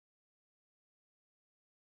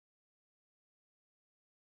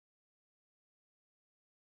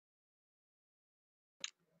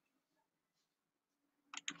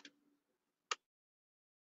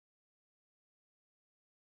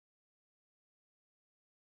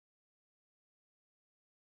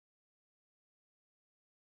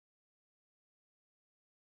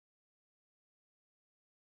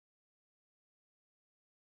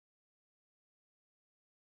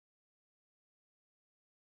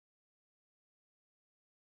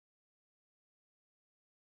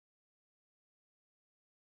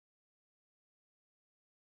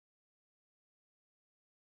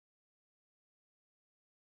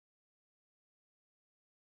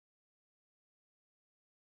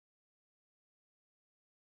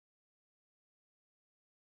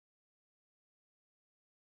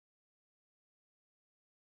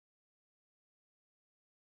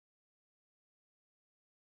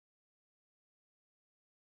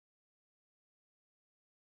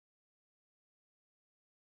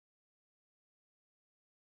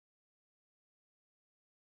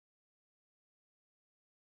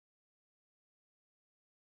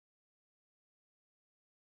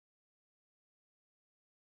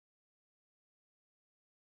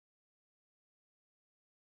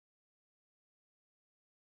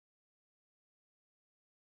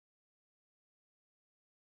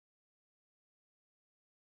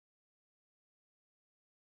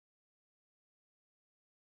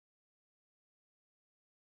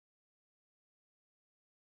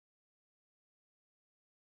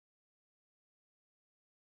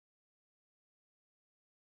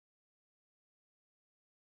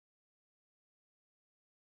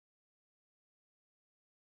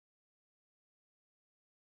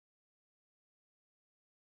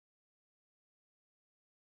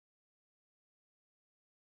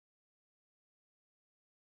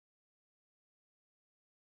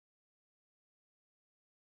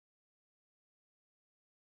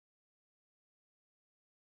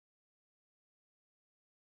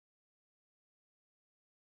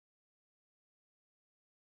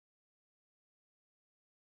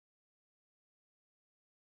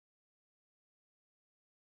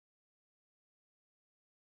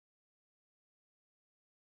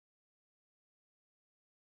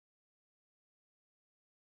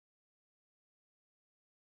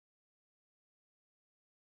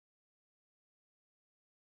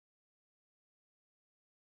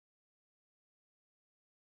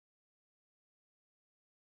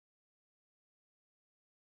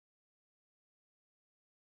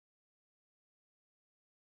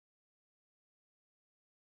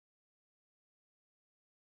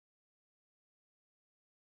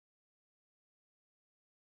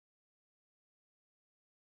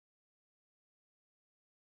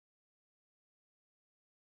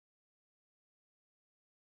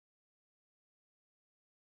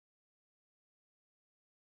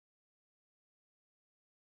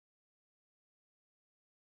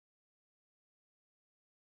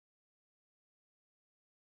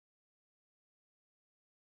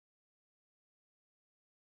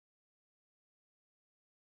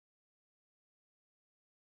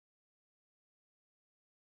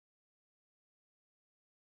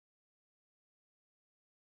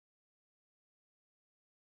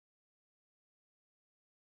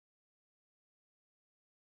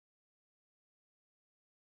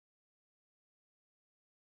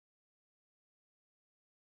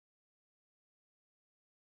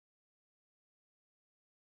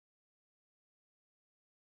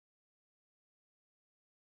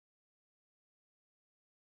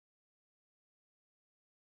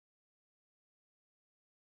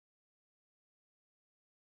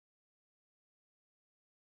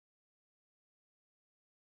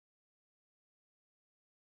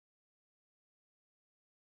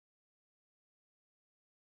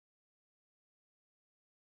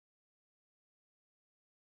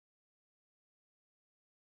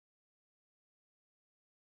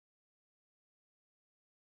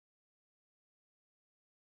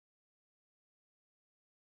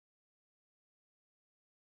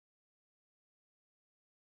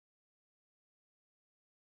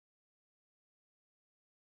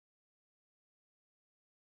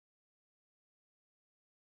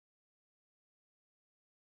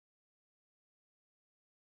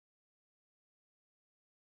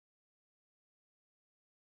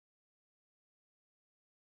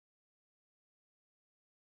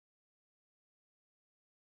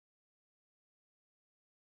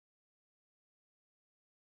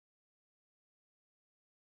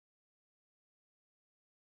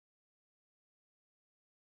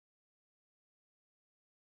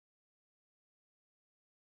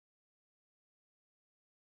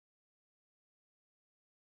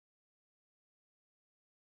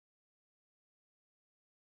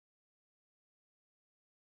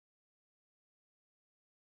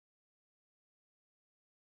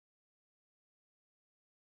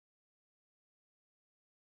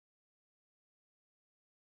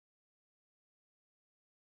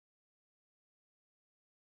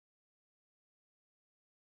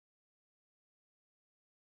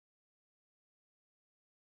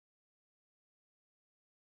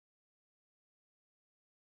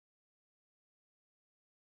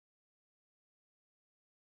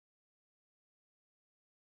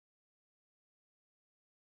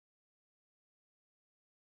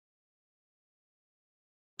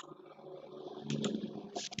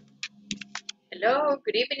Hello,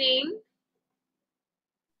 good evening.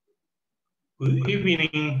 Good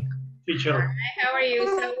evening, teacher. Hi, how are you,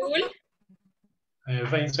 Saul?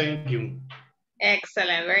 Fine, thank you.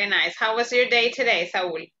 Excellent, very nice. How was your day today,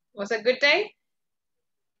 Saul? Was it a good day?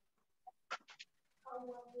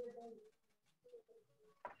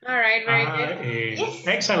 All right, very good. Yes.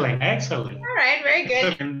 Excellent. All right, very good.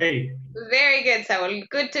 Excellent day. Very good, Saul.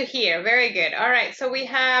 Good to hear. Very good. All right, so we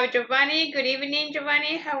have Giovanni. Good evening,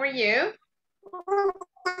 Giovanni. How are you?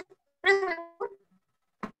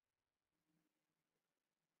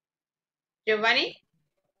 Giovanni?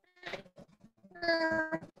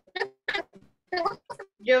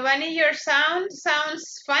 Giovanni, your sound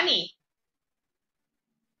sounds funny.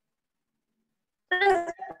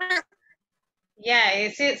 Yeah,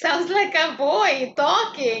 it sounds like a boy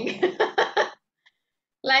talking.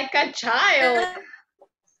 Like a child.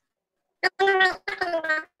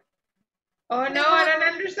 Oh no, I don't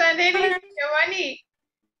understand anything, Giovanni.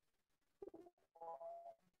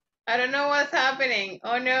 I don't know what's happening.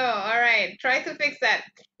 Oh no, all right, try to fix that.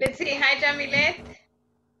 Let's see, hi Jamilet.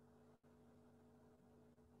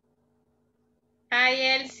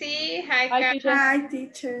 Hi Elsie, hi Carla. Teacher. Hi,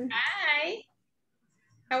 teacher. Hi.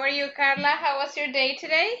 How are you, Carla? How was your day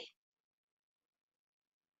today?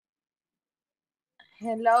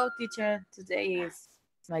 Hello, teacher. Today is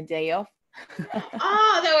my day off.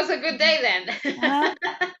 Oh, that was a good day then.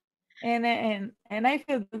 And I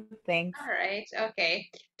feel good, thanks. All right, okay.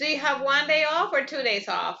 Do you have 1 day off or 2 days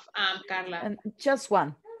off, Carla? And just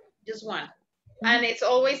one. Just one. And it's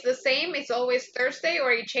always the same? It's always Thursday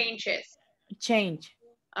or it changes? Change.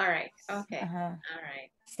 All right, okay. All right.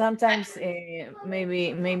 Sometimes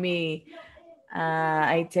maybe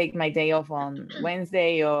I take my day off on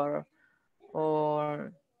Wednesday or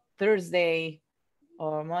Thursday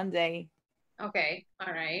or Monday. Okay,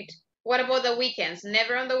 all right. What about the weekends?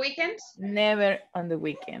 Never on the weekends? Never on the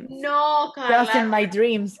weekends. No, Carla. Just in my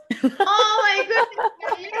dreams. Oh my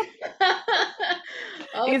goodness.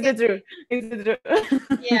 Okay. Is it true? Is it true?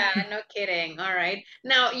 Yeah, no kidding. All right.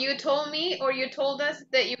 Now, you told me or you told us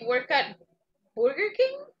that you work at Burger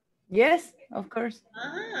King? Yes, of course.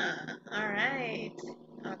 Ah, all right.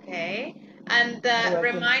 Okay. And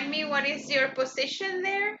remind me, what is your position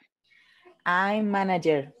there? I'm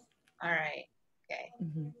manager. All right. Okay.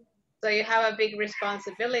 So you have a big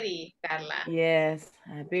responsibility, Carla. Yes,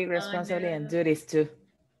 a big responsibility and duties too.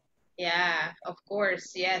 Yeah, of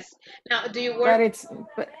course. Yes. Now, do you work?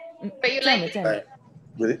 But you like it?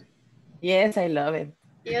 Really? Yes, I love it.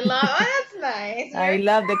 You love? Oh, that's nice. I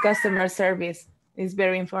love the customer service. It's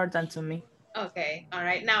very important to me. Okay. All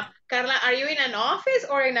right. Now, Carla, are you in an office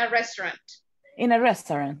or in a restaurant? In a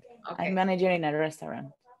restaurant. Okay. I'm manager in a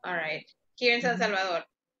restaurant. All right. Here in San Salvador.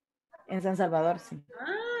 In San Salvador, sí.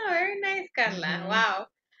 Ah, very nice, Carla. Wow.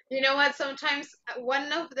 You know what? Sometimes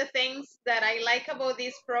one of the things that I like about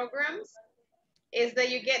these programs is that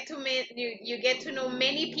you get to meet you get to know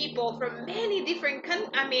many people from many different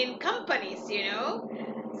companies, you know.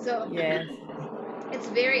 So yes, it's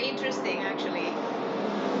very interesting, actually.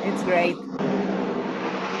 It's great.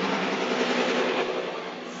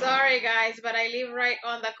 Sorry, guys, but I live right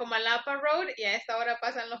on the Comalapa Road y a esta hora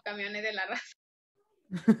pasan los camiones de la raza.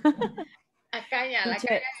 Acá ya, la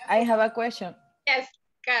Teacher, I have a question. Yes,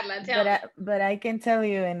 Carla, tell me. But I can tell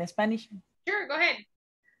you in Spanish. Sure, go ahead.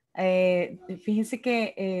 Fíjense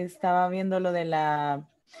que estaba viendo lo de la...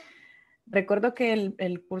 Recuerdo que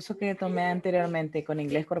el curso que tomé anteriormente con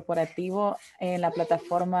inglés corporativo en la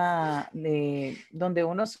plataforma donde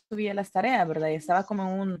uno subía las tareas, ¿verdad? Y estaba como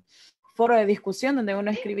en un foro de discusión donde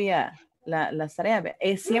uno escribía las tareas.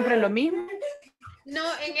 ¿Es siempre lo mismo? No,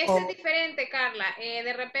 en este es diferente, Carla.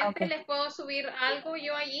 De repente les puedo subir algo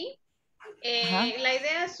yo allí. La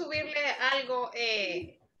idea es subirle algo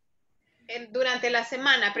durante la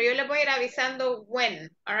semana, pero yo les voy a ir avisando when.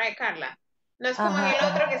 All right, Carla. No es como en el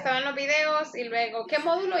otro que estaban los videos y luego, ¿qué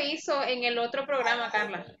módulo hizo en el otro programa,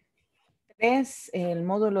 Carla? 3, el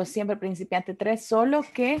módulo siempre principiante 3, solo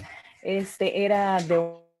que era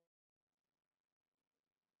de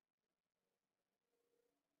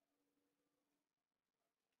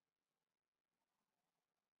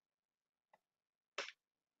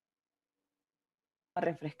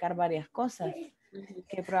refrescar varias cosas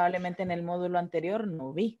que probablemente en el módulo anterior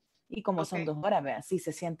no vi. Y como son 2 horas, ¿ve? Así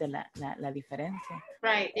se siente la diferencia.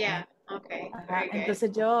 Right, yeah, okay.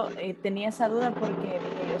 Entonces yo tenía esa duda porque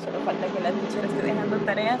yo solo falta que la teacher esté dejando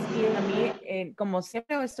tareas y a mí, como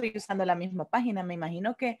siempre estoy usando la misma página, me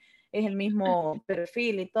imagino que es el mismo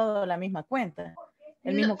perfil y todo, la misma cuenta,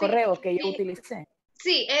 el mismo correo que yo utilicé.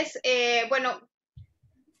 Sí, es, bueno,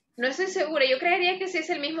 No estoy segura, yo creería que sí es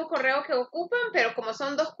el mismo correo que ocupan, pero como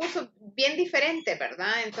son dos cursos bien diferentes,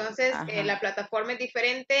 ¿verdad? Entonces, Ajá, la plataforma es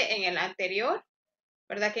diferente en el anterior,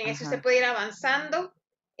 ¿verdad? Que en eso usted ajá. puede ir avanzando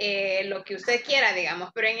lo que usted quiera, digamos,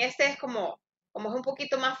 pero en este es como es un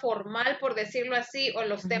poquito más formal, por decirlo así, o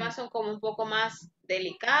los Ujú. temas son como un poco más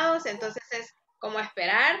delicados, entonces es como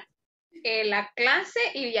esperar la clase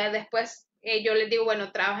y ya después yo les digo,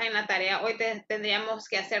 bueno, trabaja en la tarea, hoy tendríamos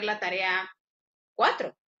que hacer la tarea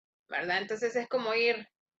 4, ¿verdad? Entonces es como ir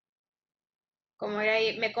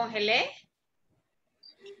ahí, me congelé.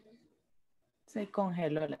 Se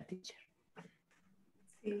congeló la teacher.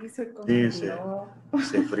 Sí, se Sí, se, congeló.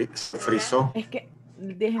 se frizó. Es que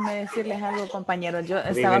déjenme decirles algo, compañeros. Yo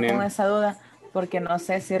Good estaba con evening. esa duda porque no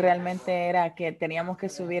sé si realmente era que teníamos que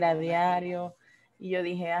subir a diario. Y yo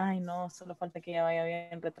dije, ay, no, solo falta que ella vaya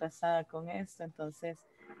bien retrasada con esto. Entonces,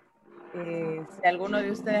 si alguno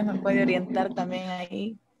de ustedes me puede orientar también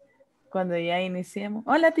ahí cuando ya iniciemos.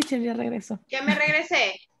 Hola, teacher, ya regresó. Ya me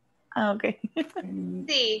regresé. Ah, ok.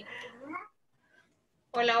 Sí.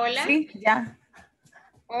 Hola, hola. Sí, ya.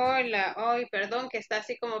 Hola. Ay, perdón que está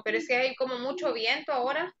así como, pero es que hay como mucho viento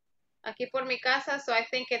ahora aquí por mi casa, so I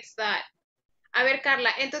think it's that. A ver,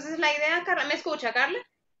 Carla, entonces la idea, Carla, ¿me escucha, Carla?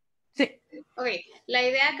 Sí. Ok, la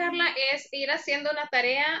idea, Carla, es ir haciendo una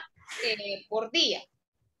tarea por día,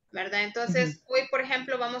 ¿verdad? Ujú. Entonces, hoy, por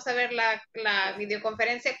ejemplo, vamos a ver la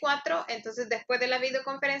videoconferencia 4. Entonces, después de la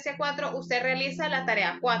videoconferencia 4, usted realiza la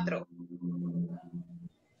tarea 4.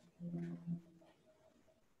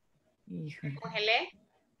 ¿Me Híjole. congelé?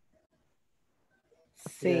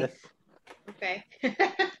 Sí. Yes. Ok.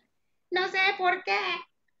 No sé por qué.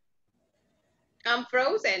 I'm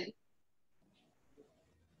frozen.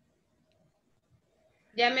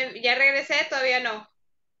 Ya regresé, todavía no.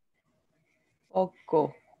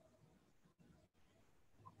 Poco.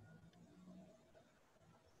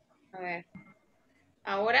 A ver.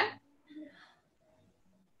 ¿Ahora?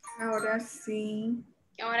 Ahora sí,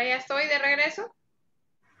 ¿Ahora ya estoy de regreso?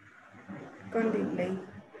 con delay.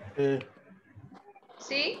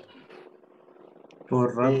 ¿Sí?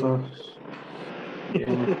 Por rato,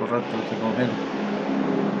 por rato se congela.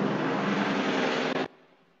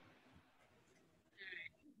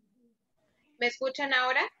 ¿Me escuchan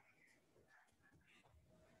ahora?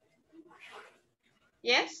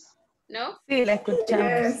 Yes? No? Sí, la escuchamos.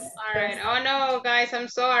 Yes, All right. yes. Oh no, guys, I'm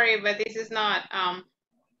sorry, but this is not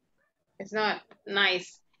it's not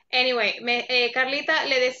nice. Anyway, Carlita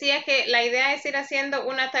le decía que la idea es ir haciendo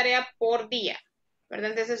una tarea por día,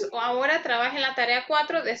 ¿verdad? Entonces, ahora trabaja en la tarea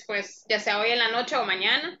 4, después, ya sea hoy en la noche o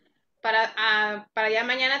mañana, para ya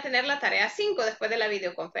mañana tener la tarea 5 después de la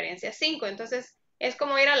videoconferencia 5. Entonces, es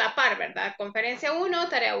como ir a la par, ¿verdad? Conferencia 1,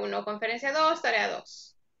 tarea 1, conferencia 2, tarea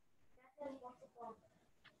 2.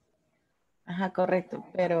 Ajá, correcto.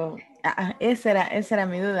 Pero esa era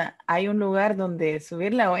mi duda. ¿Hay un lugar donde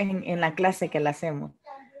subirla o es en la clase que la hacemos?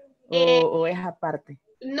 ¿O es aparte?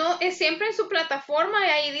 No, es siempre en su plataforma y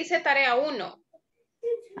ahí dice tarea 1.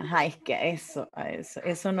 Ajá, es que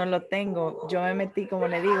eso no lo tengo. Yo me metí, como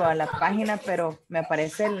le digo, a la página, pero me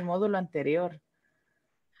aparece el módulo anterior.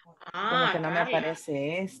 Como que Ah, no me Carla.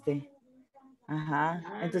 aparece este. Ajá.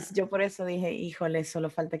 Ah. Entonces yo por eso dije, híjole, solo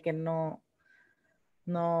falta que no,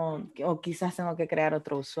 o quizás tengo que crear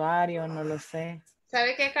otro usuario, no lo sé.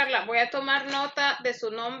 ¿Sabe qué, Carla? Voy a tomar nota de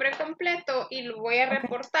su nombre completo y lo voy a Ok.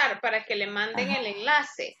 reportar para que le manden Ajá. el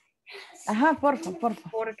enlace, Ajá, porfa.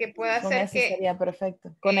 porque puede Con ser eso que, sería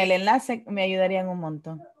perfecto. Con eh, el enlace me ayudarían un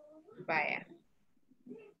montón. vaya.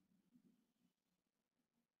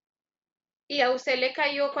 Y a usted le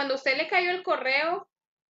cayó, cuando a usted le cayó el correo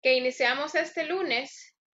que iniciamos este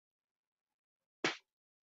lunes,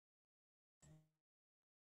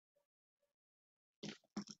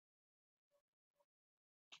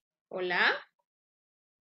 hola,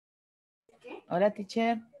 Hola,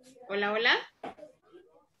 teacher. hola, hola,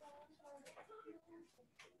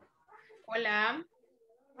 hola,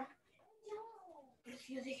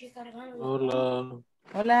 Hola.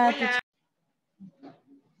 Hola, hola, teacher.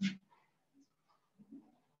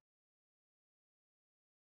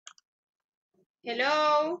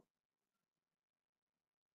 hello,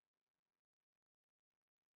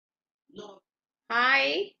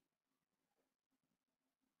 hi,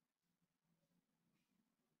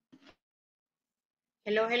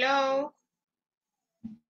 hello, hello,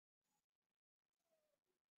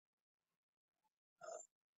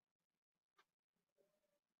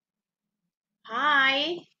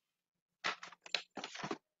 hi,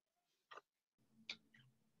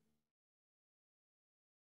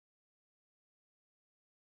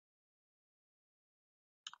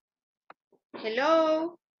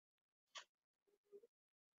 hello.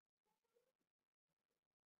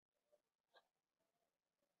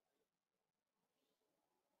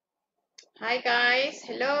 Hi guys,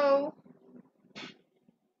 hello.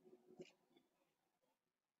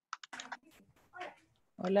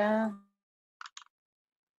 Hola.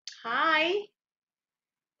 Hi.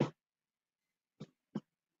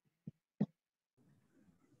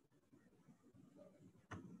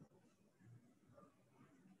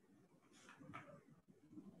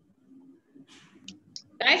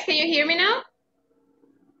 Guys, can you hear me now?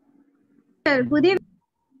 Good evening.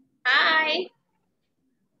 Hi.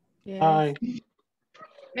 Yes. Hi.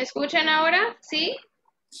 ¿Me escuchan ahora? ¿Sí?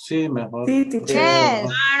 Sí, mejor. Sí, teacher. Yes.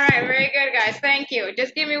 All right, very good, guys. Thank you.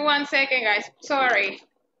 Just give me 1 second, guys. Sorry.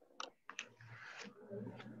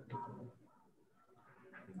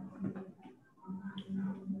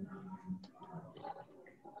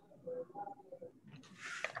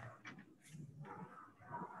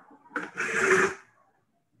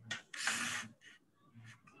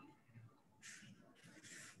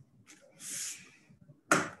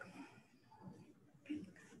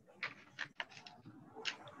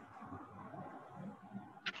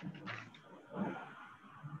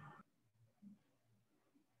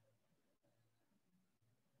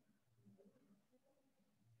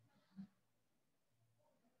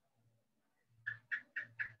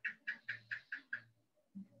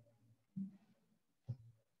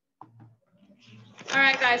 All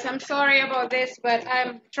right, guys, I'm sorry about this, but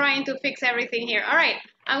I'm trying to fix everything here. All right,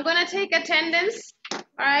 I'm gonna take attendance.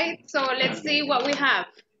 All right, so let's see what we have.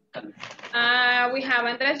 We have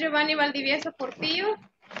Andrés Giovanni Valdivieso Portillo.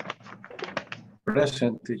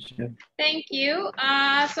 Present, teacher. Thank you.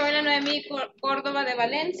 Soy la Noemí Córdoba de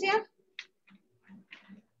Valencia.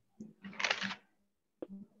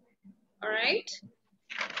 All right.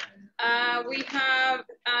 We have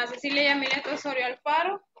Cecilia Yamilet Osorio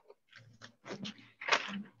Alfaro.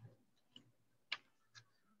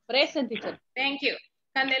 Present, teacher. Thank you.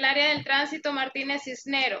 Candelaria del Tránsito Martínez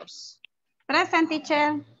Cisneros. Present,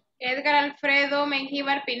 teacher. Edgar Alfredo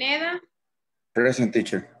Mengíbar Pineda. Present,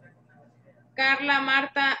 teacher. Carla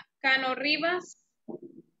Marta Cano Rivas.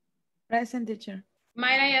 Present, teacher.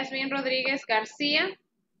 Mayra Yasmín Rodríguez García.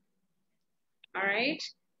 All right.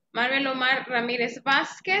 Marvel Omar Ramírez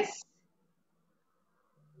Vázquez.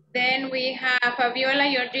 Then we have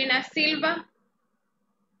Fabiola Georgina Silva.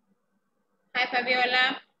 Hi,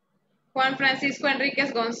 Fabiola. Juan Francisco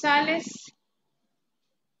Enríquez González.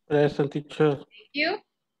 Present, teacher. Thank you.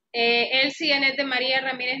 Elsie Anet de María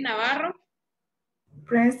Ramírez Navarro.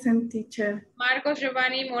 Present, teacher. Marcos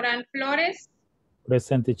Giovanni Morán Flores.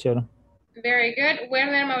 Present, teacher. Very good.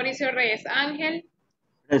 Werner Mauricio Reyes Ángel.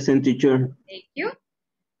 Present, teacher. Thank you.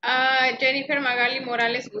 Jennifer Magali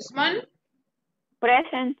Morales Guzmán.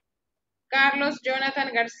 Present. Carlos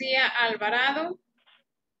Jonathan García Alvarado.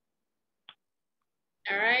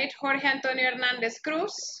 All right. Jorge Antonio Hernández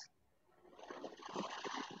Cruz.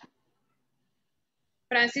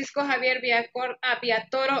 Francisco Javier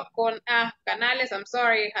Villatoro Canales. I'm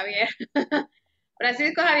sorry, Javier.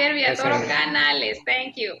 Francisco Javier Villatoro Canales.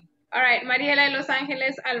 Thank you. All right. Mariela de Los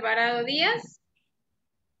Ángeles Alvarado Díaz.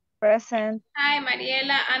 Present. Hi,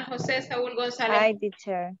 Mariela and José Saúl González. Hi,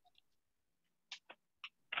 teacher.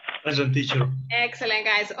 Present, teacher. Excellent,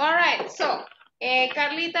 guys. All right. So,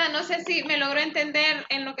 Carlita, no sé si me logró entender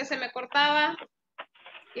en lo que se me cortaba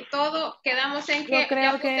y todo. Quedamos en que Yo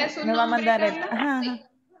creo que me va a mandar el... Ajá, ajá. Sí,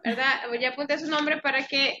 ¿verdad? Ya apunté su nombre para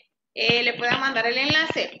que le pueda mandar el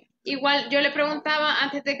enlace. Igual, yo le preguntaba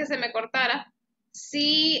antes de que se me cortara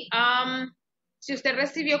si, si usted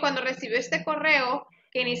recibió, cuando recibió este correo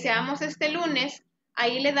que iniciamos este lunes,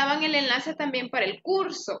 ahí le daban el enlace también para el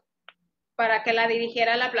curso, para que la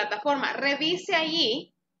dirigiera a la plataforma. Revise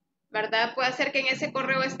allí, ¿verdad? Puede ser que en ese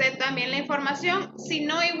correo esté también la información. Si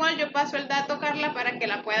no, igual yo paso el dato, Carla, para que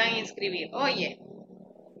la puedan inscribir. Oye.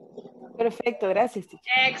 Perfecto, gracias,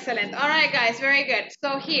 teacher. Excellent. All right, guys, very good.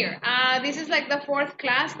 So here, this is like the 4th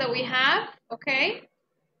class that we have, okay?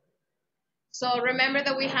 So remember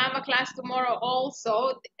that we have a class tomorrow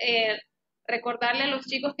also. Recordarle a los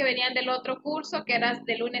chicos que venían del otro curso que era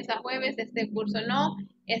de lunes a jueves, este curso no,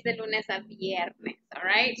 es de lunes a viernes, all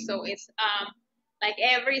right? So it's like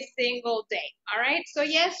every single day, all right? So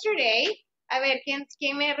yesterday, a ver,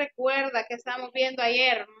 ¿quién me recuerda que estábamos viendo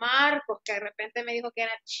ayer? Marcos, que de repente me dijo que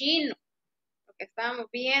era chino. Lo que estábamos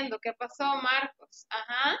viendo, ¿qué pasó, Marcos?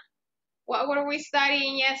 Ajá. What were we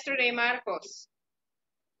studying yesterday, Marcos?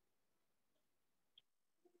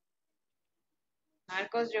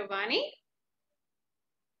 Marcos Giovanni.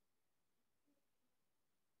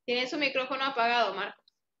 Tiene su micrófono apagado, Marcos.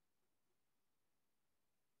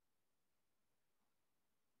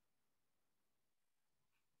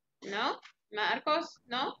 ¿No? Marcos,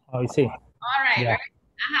 ¿no? Hoy sí. All right. Yeah.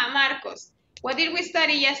 Ajá, Marcos. What did we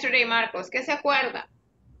study yesterday, Marcos? ¿Qué se acuerda?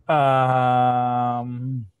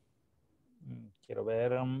 Quiero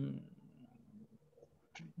ver.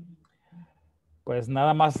 Pues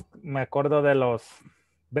nada más me acuerdo de los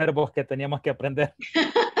verbos que teníamos que aprender.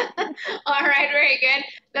 All right, very good.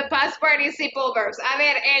 The past participle verbs. A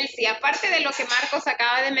ver, Elsie, aparte de lo que Marcos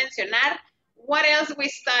acaba de mencionar, what else we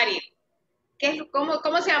studied?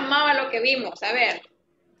 ¿Cómo se llamaba lo que vimos? A ver.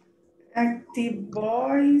 Active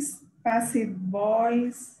voice, passive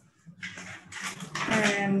voice,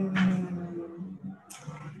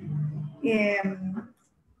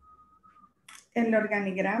 el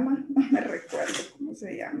organigrama, no me recuerdo cómo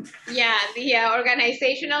se llama. Yeah, the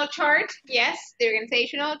organizational chart. Yes, the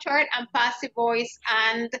organizational chart and passive voice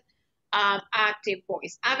and active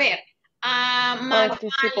voice. A ver,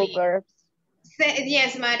 Participle verbs.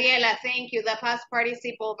 Yes, Mariela, thank you. The past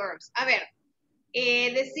participle verbs. A ver,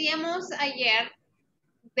 decíamos ayer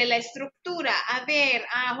de la estructura. A ver,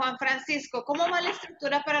 Juan Francisco, ¿cómo va la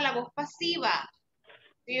estructura para la voz pasiva?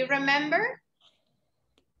 Do you remember?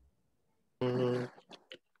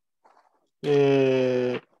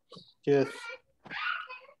 Yes.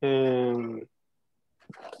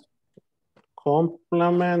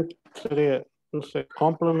 Complement sería, no sé,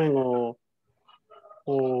 complement o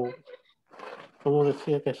 ¿cómo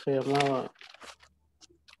decía que se llamaba?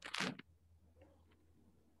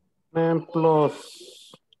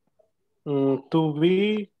 Plus to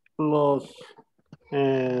be plus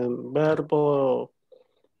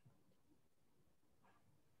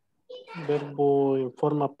verbo en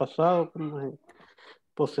forma pasada, como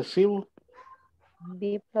posesivo.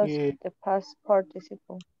 Be plus the past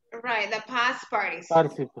participle. Right, the past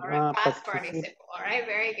participle. All right, past participle. participle. All right,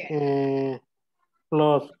 very good.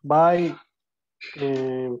 Plus by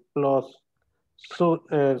plus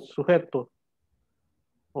sujeto.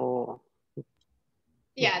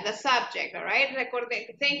 Yeah, the subject, all right?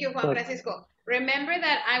 Thank you, Juan Francisco. Remember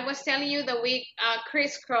that I was telling you that we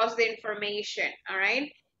crisscross the information, all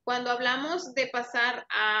right? Cuando hablamos de pasar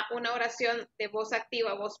a una oración de voz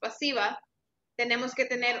activa, voz pasiva, tenemos que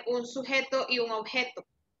tener un sujeto y un objeto,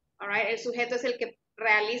 all right? El sujeto es el que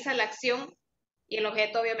realiza la acción y el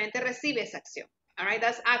objeto obviamente recibe esa acción, all right?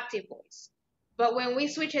 That's active voice. But when we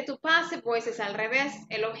switch it to passive voice, es al revés.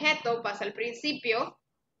 El objeto pasa al principio,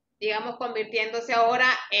 digamos, convirtiéndose ahora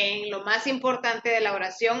en lo más importante de la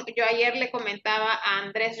oración. Yo ayer le comentaba a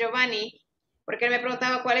Andrés Giovanni, porque él me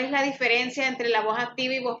preguntaba cuál es la diferencia entre la voz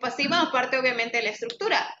activa y voz pasiva, aparte obviamente de la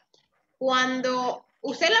estructura. Cuando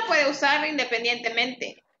usted la puede usar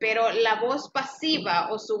independientemente, pero la voz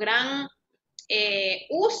pasiva o su gran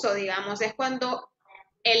uso, digamos, es cuando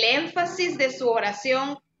el énfasis de su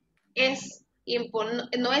oración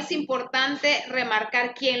no es importante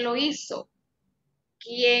remarcar quién lo hizo,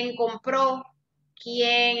 quién compró,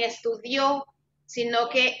 quién estudió, sino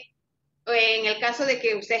que en el caso de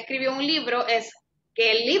que usted escribió un libro, es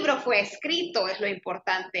que el libro fue escrito, es lo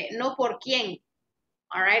importante, no por quién.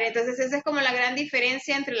 All right? Entonces esa es como la gran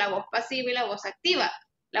diferencia entre la voz pasiva y la voz activa.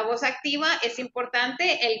 La voz activa es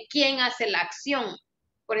importante el quién hace la acción.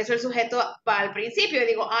 Por eso el sujeto va al principio.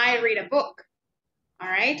 Digo, I read a book. All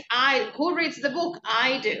right? Who reads the book?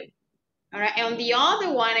 I do. All right? And the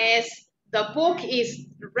other one is the book is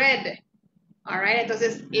read. All right?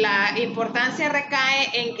 Entonces, la importancia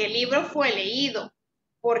recae en que el libro fue leído.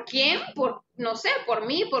 ¿Por quién? No sé, por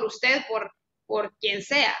mí, por usted, por quien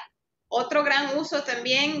sea. Otro gran uso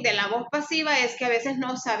también de la voz pasiva es que a veces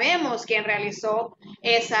no sabemos quién realizó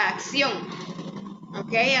esa acción.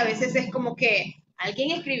 ¿Ok? A veces es como que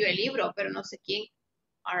alguien escribió el libro, pero no sé quién.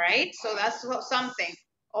 All right? So that's something.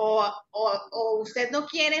 O usted no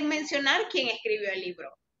quiere mencionar quién escribió el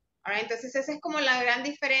libro. All right? Entonces, esa es como la gran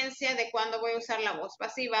diferencia de cuando voy a usar la voz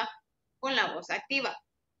pasiva con la voz activa.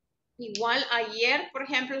 Igual ayer, por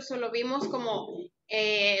ejemplo, solo vimos como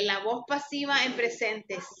la voz pasiva en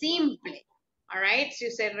presente simple. All right? Si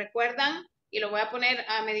ustedes recuerdan, y lo voy a poner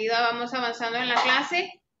a medida vamos avanzando en la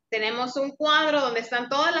clase, tenemos un cuadro donde están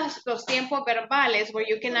todos los tiempos verbales where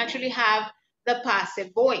you can actually have the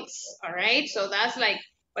passive voice. All right? So that's like,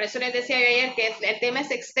 por eso les decía yo ayer que el tema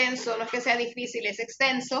es extenso, no es que sea difícil, es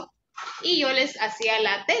extenso. Y yo les hacía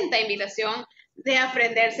la atenta invitación de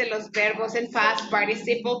aprenderse los verbos en past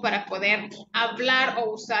participle para poder hablar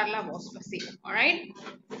o usar la voz pasiva. All right?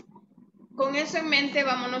 Con eso en mente,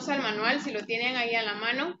 vámonos al manual, si lo tienen ahí a la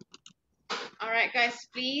mano. All right, guys,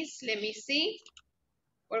 please, let me see.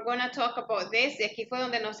 We're going to talk about this. Y aquí fue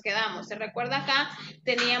donde nos quedamos. ¿Se recuerda acá?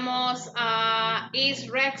 Teníamos, is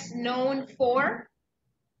Rex known for?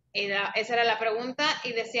 Esa era la pregunta.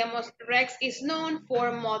 Y decíamos, Rex is known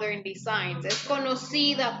for modern designs. Es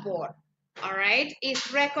conocida por. all right,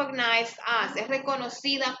 is recognized as, es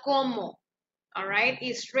reconocida como, all right,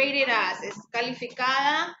 is rated as, es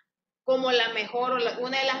calificada como la mejor o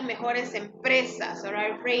una de las mejores empresas, all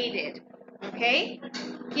right, rated, ok.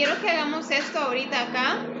 Quiero que hagamos esto ahorita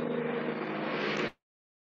acá.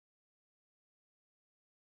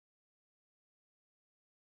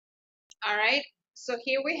 All right, so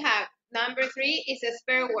here we have number 3 is a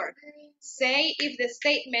spare word. Say if the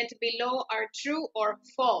statement below are true or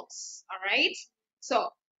false. All right, so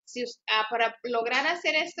para lograr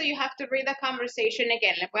hacer esto, you have to read the conversation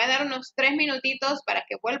again. Les voy a dar unos 3 minutitos para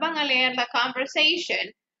que vuelvan a leer la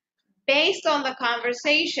conversation. Based on the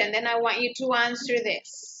conversation, then I want you to answer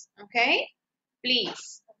this. Okay,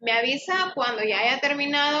 please. Me avisa cuando ya haya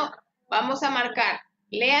terminado. Vamos a marcar.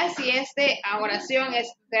 Lea si esta oración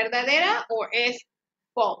es verdadera o es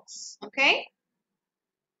false. Okay.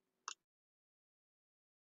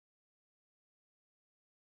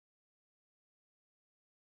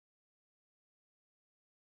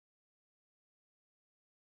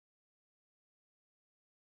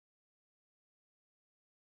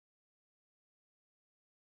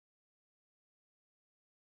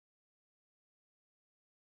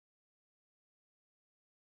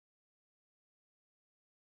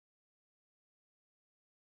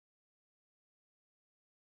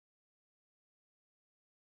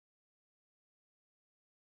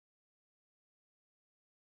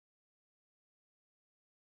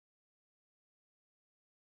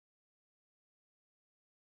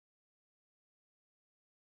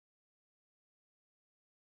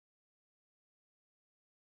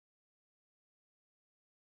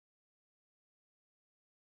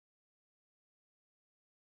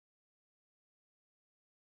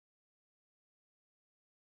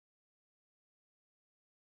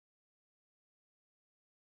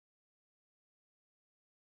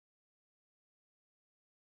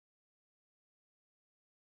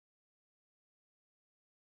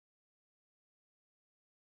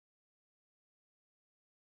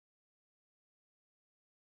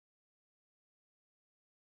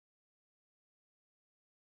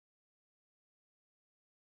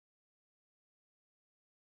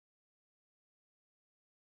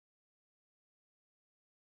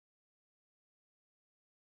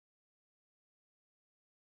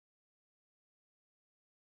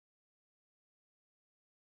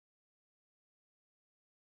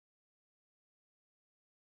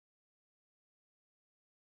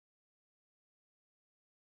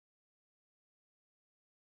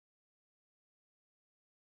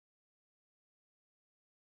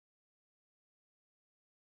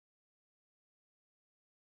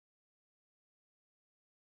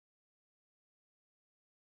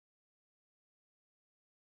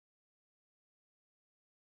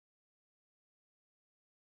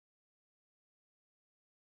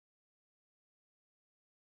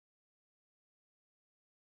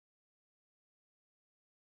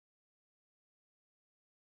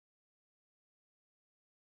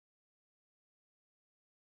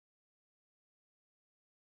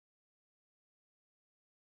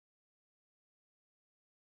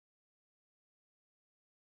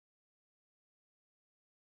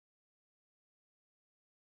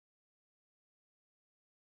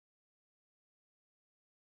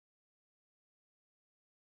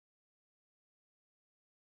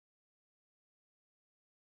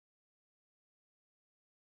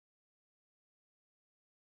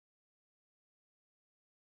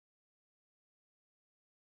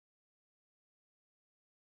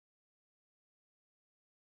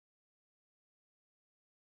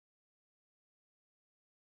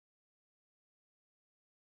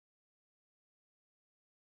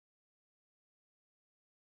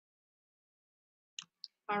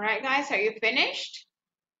 All right, guys, are you finished?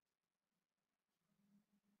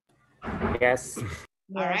 Yes.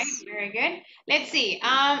 All right, very good. Let's see.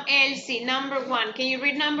 Elsie, number 1. Can you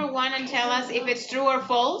read number 1 and tell us if it's true or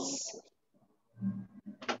false?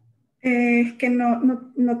 Es que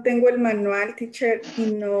no tengo el manual, teacher,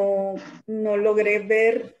 y no logré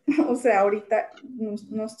ver, o sea, ahorita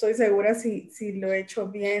no estoy segura si lo he hecho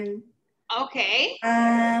bien. Okay.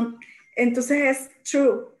 Entonces es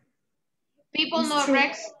true. People know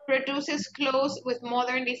Rex produces clothes with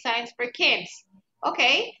modern designs for kids.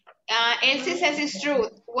 Okay. Elsie says it's true.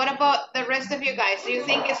 What about the rest of you guys? Do you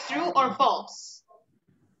think it's true or false?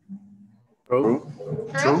 True.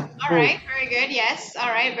 True? All right, very good. Yes, all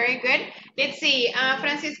right, very good. Let's see,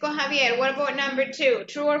 Francisco Javier, what about number 2?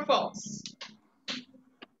 True or false?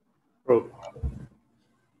 True.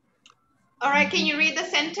 All right, can you read the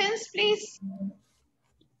sentence, please?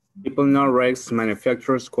 People now Rex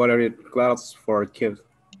manufactures quality clothes for kids.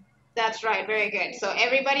 That's right, very good. So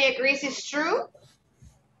everybody agrees it's true?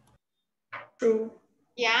 True.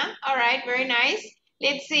 Yeah, all right, very nice.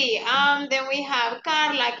 Let's see, then we have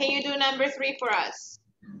Carla. Can you do number 3 for us?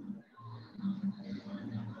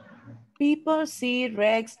 People see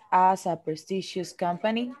Rex as a prestigious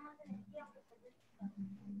company.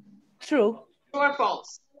 True. True or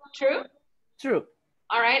false? True? True.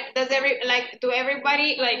 All right, do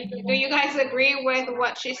everybody, do you guys agree with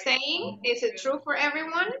what she's saying? Is it true for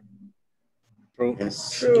everyone? True.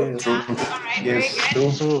 Yes. True. Yeah, all right, very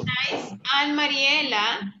good. Nice. And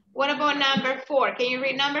Mariela, what about number 4? Can you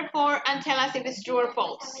read number 4 and tell us if it's true or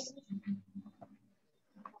false?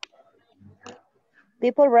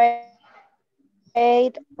 People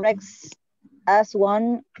rate Rex as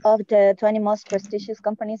one of the 20 most prestigious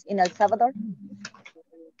companies in El Salvador.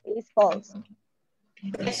 It's false.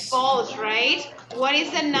 It's false, right? What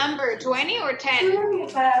is the number, 20 or 10?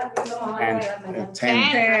 10. 10.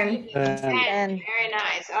 10. Very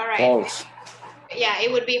nice. All right. False. Yeah,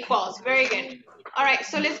 it would be false. Very good. All right,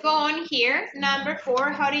 so let's go on here. Number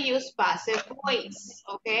 4, how to use passive voice,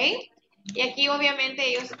 ¿ok? Y aquí obviamente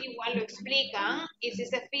ellos igual lo explican y si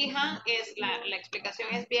se fijan, la explicación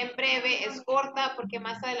es bien breve, es corta porque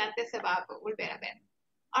más adelante se va a volver a ver.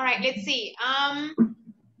 All right, let's see.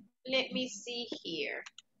 Let me see here.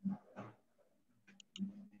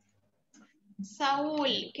 Saul,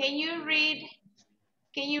 can you read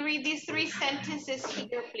these 3 sentences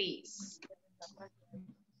here, please?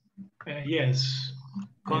 Yes.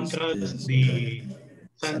 Contrast the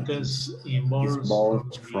sentence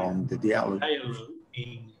involved from the dialogue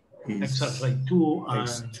in exercise 2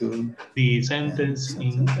 and the sentence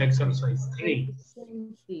in exercise 3.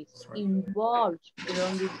 Involved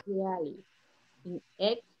from the dialogue in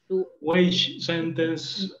X2. Which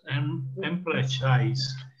sentence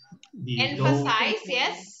emphasize the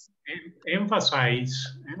yes. Emphasize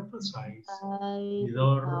the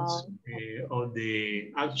doors of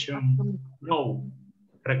the action. No,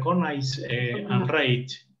 recognize and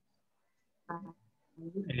rate.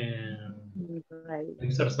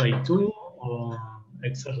 Exercise 2 or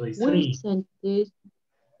exercise 3. Which sentence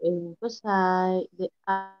emphasize the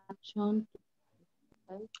action?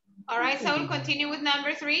 All right, so we'll continue with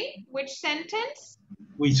number 3. Which sentence?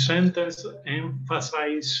 Which sentence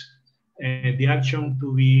emphasize the action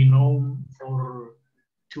to be known or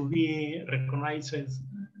to be recognized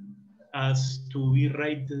as, to be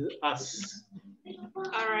rated as.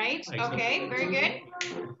 All right, okay, very good.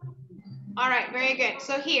 All right, very good.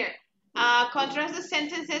 So here, contrast the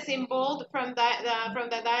sentences in bold from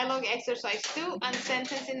the dialogue exercise 2 and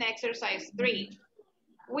sentence in exercise 3.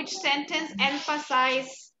 Which sentence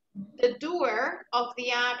emphasize the doer of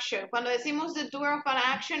the action? Cuando decimos the doer of an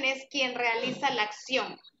action es quien realiza la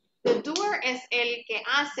acción. The doer es el que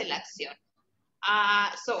hace la acción.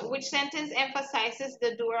 So which sentence emphasizes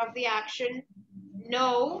the doer of the action?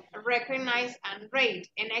 Know, recognize, and rate.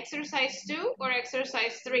 In exercise 2 or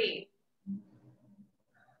exercise 3?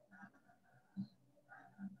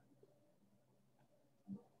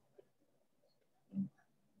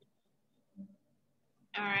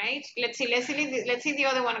 All right, let's see the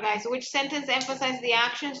other one, guys. Which sentence emphasizes the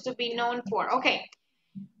actions to be known for? Okay.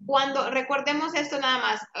 Recordemos esto nada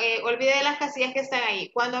más, olvide las casillas que están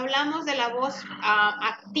ahí. Cuando hablamos de la voz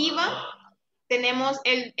activa, tenemos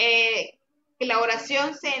que la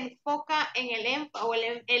oración se enfoca en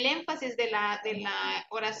el énfasis de la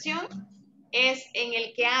oración es en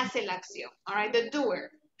el que hace la acción, all right, the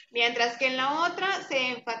doer. Mientras que en la otra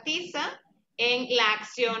se enfatiza en la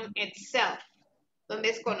acción itself, donde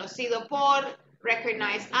es conocido por,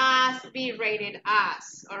 recognized as, be rated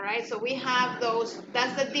as, all right? So we have those,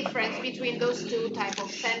 that's the difference between those 2 types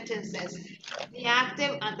of sentences, the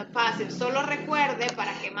active and the passive. Solo recuerde,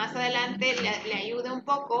 para que más adelante le ayude un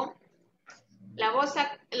poco, la voz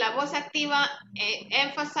activa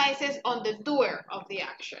emphasizes on the doer of the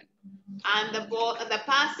action, and the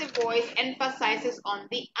passive voice emphasizes on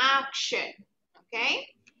the action, okay?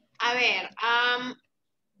 A ver,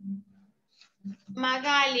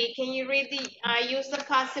 Magali, can you read use the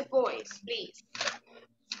passive voice, please?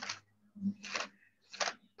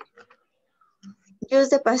 Use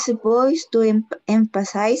the passive voice to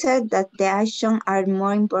emphasize that the actions are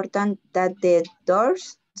more important than the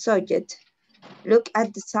door's subject. Look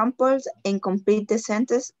at the samples and complete the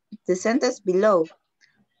sentence below.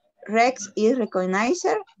 Rex is recognized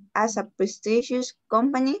as a prestigious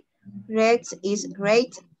company. Rex is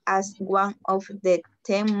rated as one of the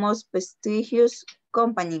 10 most prestigious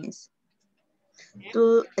companies.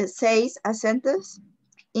 To say a sentence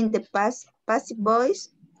in the passive voice,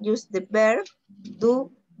 use the verb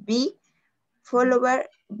do, be, followed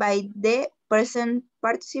by the present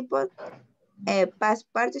participle, past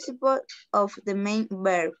participle of the main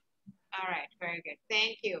verb. All right, very good.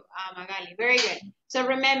 Thank you, Magali. Very good. So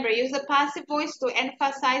remember, use the passive voice to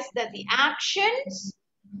emphasize that the actions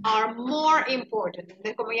are more important.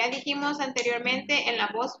 Entonces, como ya dijimos anteriormente, en la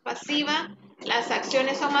voz pasiva, las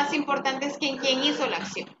acciones son más importantes que en quien hizo la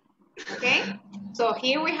acción. Okay? So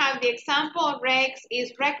here we have the example. Rex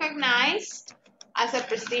is recognized as a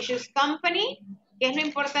prestigious company. ¿Qué es lo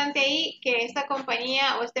importante ahí? Que esta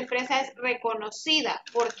compañía o esta empresa es reconocida.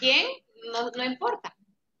 ¿Por quién? No importa.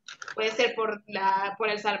 Puede ser por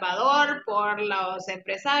El Salvador, por los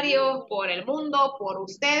empresarios, por el mundo, por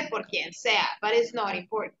usted, por quien sea. But it's not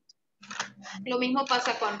important. Lo mismo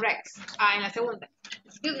pasa con Rex. En la segunda.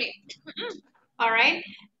 Excuse me. All right.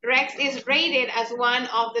 Rex is rated as one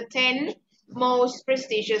of the 10 most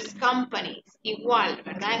prestigious companies. Igual,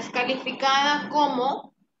 ¿verdad? Es calificada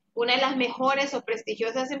como una de las mejores o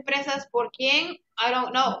prestigiosas empresas. ¿Por quién? I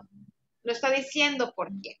don't know. No está diciendo por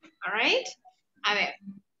quién. All right.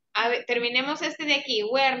 A ver, terminemos este de aquí.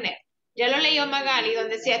 Werner. Ya lo leyó Magali,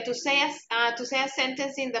 donde decía to say a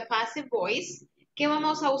sentence in the passive voice. ¿Qué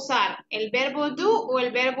vamos a usar? ¿El verbo do o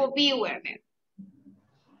el verbo be, Werner?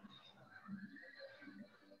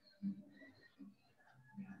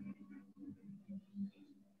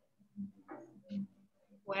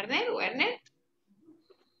 Werner.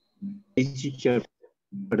 Teacher,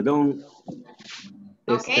 perdón.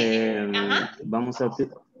 Okay. Vamos a...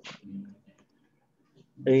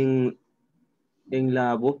 En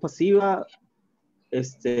la voz pasiva,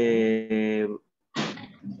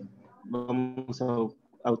 vamos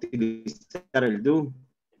a utilizar el do.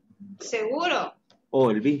 ¿Seguro?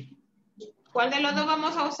 O el be. ¿Cuál de los dos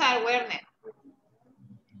vamos a usar, Werner?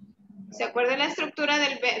 ¿Se acuerda la estructura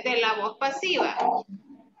de la voz pasiva?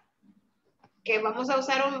 Que vamos a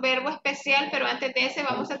usar un verbo especial, pero antes de ese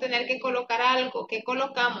vamos a tener que colocar algo. ¿Qué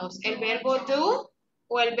colocamos? ¿El verbo do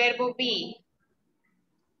o el verbo be?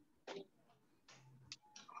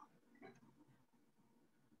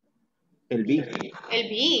 El be. El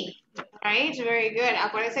be. Right, very good.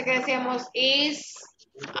 Acuérdense que decíamos is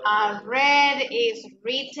read, is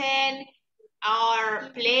written,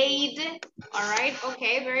 are played. All right,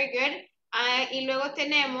 okay, very good. Y luego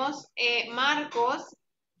tenemos Marcos.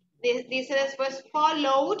 Dice después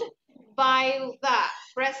followed by the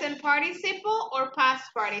present participle or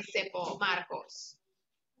past participle, Marcos.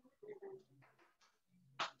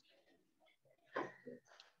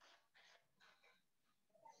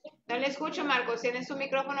 No le escucho, Marcos. Tiene su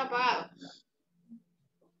micrófono apagado.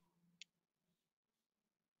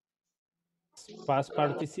 Past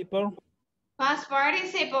participle. Past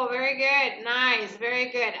participle. Very good. Nice.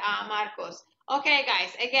 Very good, Marcos. Okay,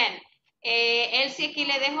 guys. Again, Elsie aquí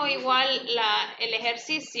le dejo igual el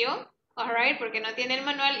ejercicio. All right, porque no tiene el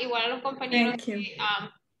manual. Igual a los compañeros. Thank you.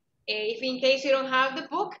 If in case you don't have the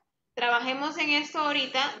book, trabajemos en esto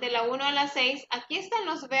ahorita de la 1 a la 6. Aquí están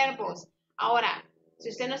los verbos. Ahora, si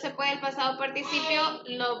usted no se puede el pasado participio,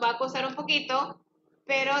 nos va a costar un poquito,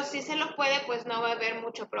 pero si se los puede, pues no va a haber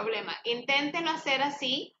mucho problema. Inténtenlo hacer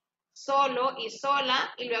así, solo y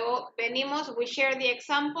sola, y luego venimos, we share the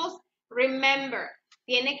examples. Remember,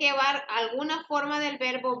 tiene que llevar alguna forma del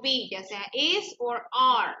verbo be, ya sea is or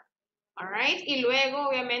are. All right, y luego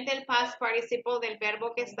obviamente el past participle del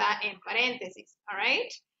verbo que está en paréntesis. All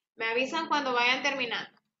right, me avisan cuando vayan terminando.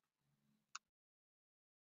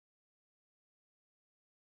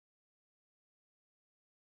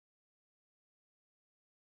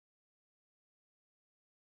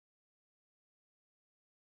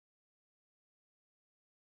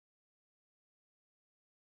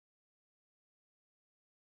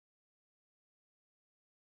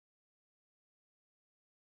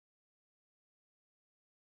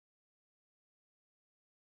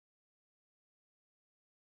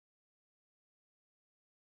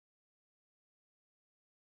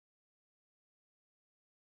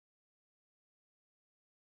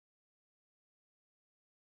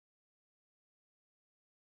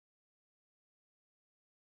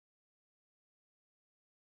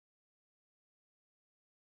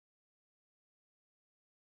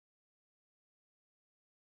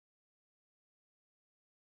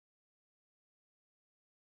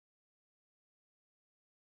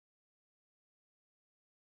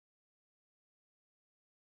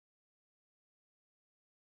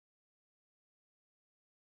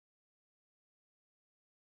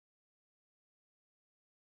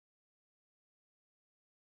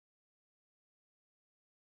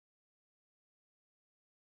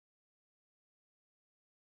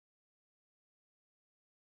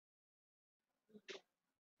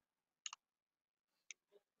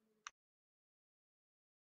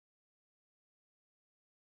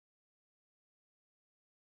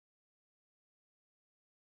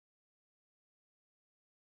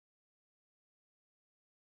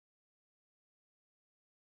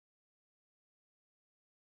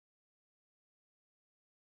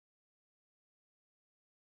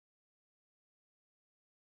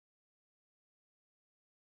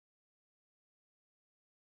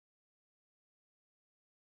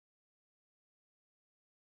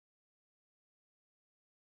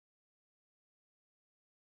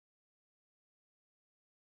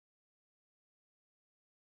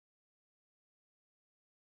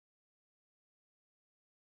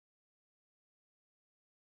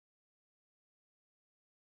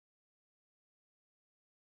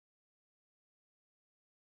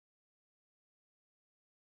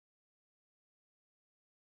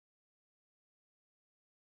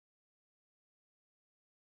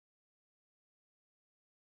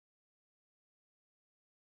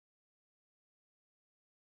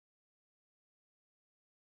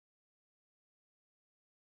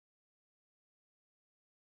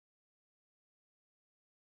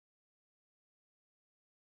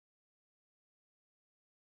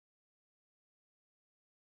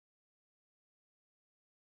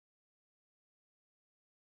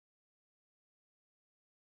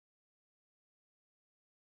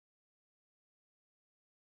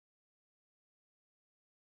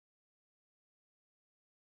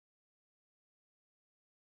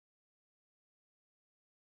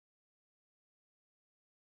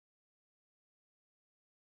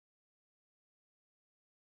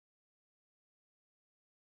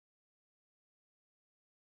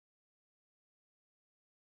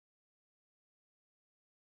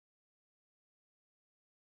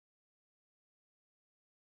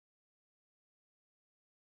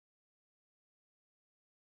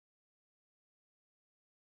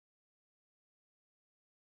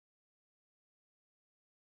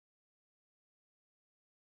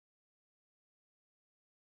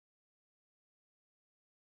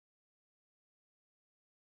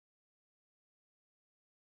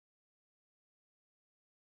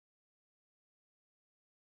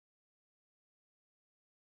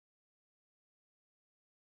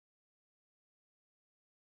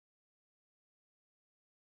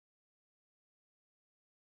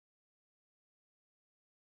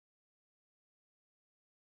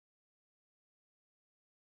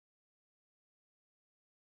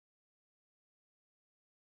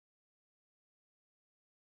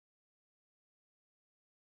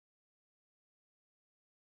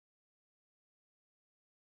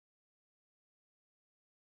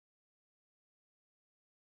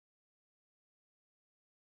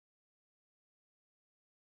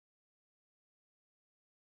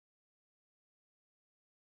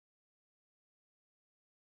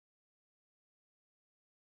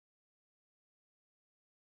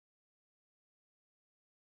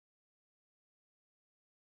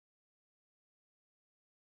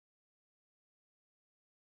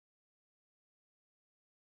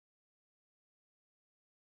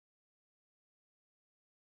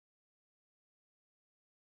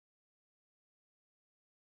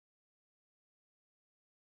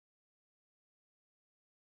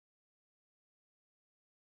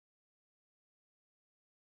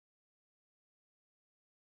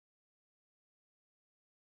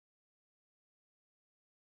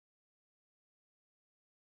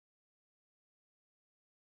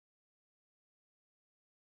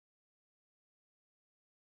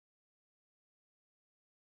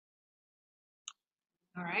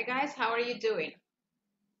 All right, guys, how are you doing?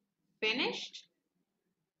 Finished?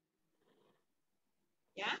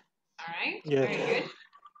 Yeah, all right, Yes. very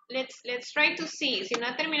good. Let's try to see. Si no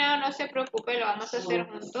ha terminado, no se preocupe, lo vamos a hacer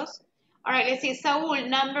juntos. All right, let's see. Saul,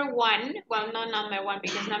 number one. Well, not number one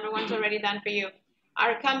because number one's already done for you.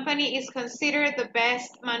 Our company is considered the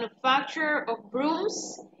best manufacturer of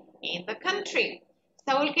brooms in the country.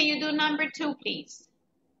 Saul, can you do number two, please?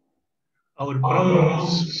 Our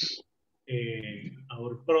products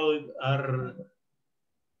are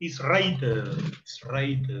is rated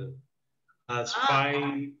as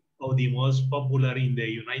 5 of the most popular in the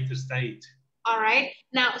United States. All right.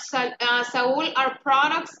 Now, Saul, our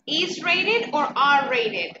products is rated or are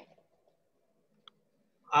rated?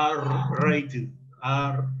 Are rated.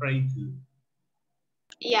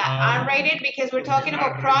 Yeah, are rated because we're talking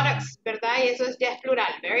about products, ¿verdad? Y eso ya es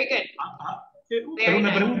plural. Very good. Pero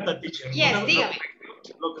una pregunta, teacher. Yes, dígame.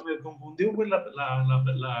 Lo que me confundió fue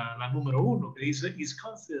la número 1, que dice is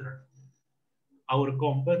considered our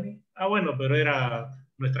company. Bueno, pero era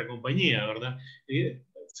nuestra compañía, ¿verdad?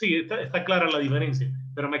 Sí, está clara la diferencia,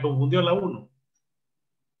 pero me confundió la 1.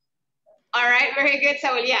 All right, very good,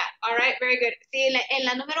 Saúl. Yeah, all right, very good. Si en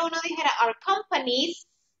la número 1 dijera our companies,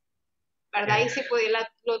 ¿verdad? Y si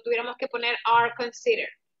lo tuviéramos que poner are considered.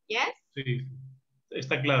 Yes? Sí,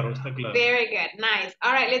 está claro, está claro. Very good, nice.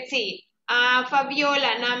 All right, let's see.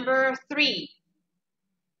 Fabiola, number 3.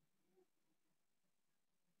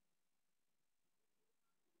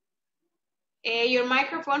 Your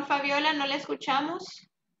microphone, Fabiola, no la escuchamos.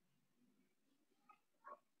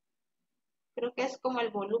 Creo que es como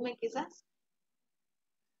el volumen, quizás.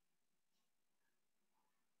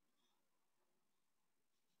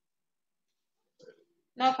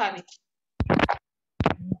 No, Fabi.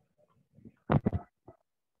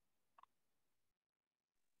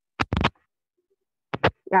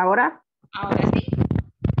 ¿Y ahora? Ahora sí.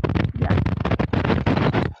 Ya.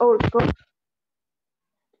 Orco.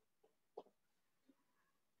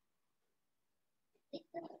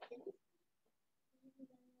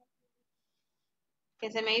 ¿Qué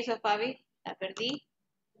se me hizo, Fabi? ¿La perdí?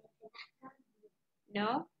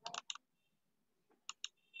 No.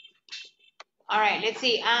 All right, let's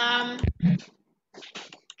see.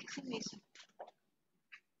 ¿Qué se me hizo?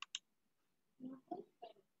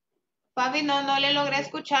 Fabi, no le logré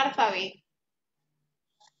escuchar, Fabi.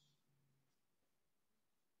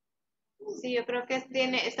 Sí, yo creo que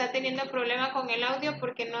está teniendo problema con el audio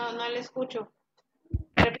porque no le escucho.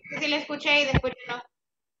 De repente sí le escuché y después no.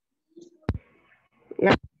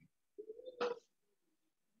 Ya.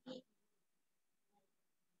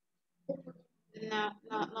 No,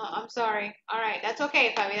 I'm sorry. All right, that's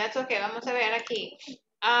okay, Fabi, that's okay. Vamos a ver aquí.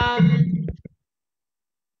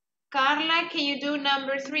 Carla, can you do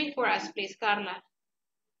number 3 for us, please, Carla?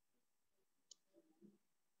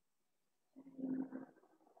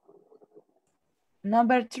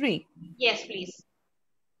 Number 3. Yes, please.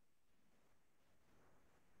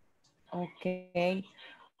 Okay.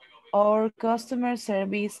 Our customer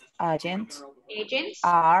service agents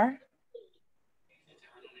are,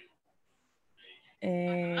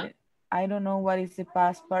 I don't know what is the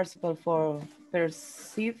past participle for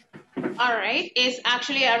perceive. All right, it's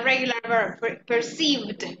actually a regular verb,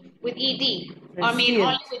 perceived with ED. Perceived. I mean,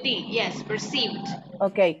 only with D, yes, perceived.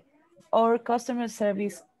 Okay. Our customer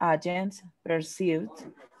service agents perceived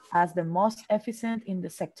as the most efficient in the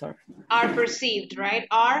sector. Are perceived, right?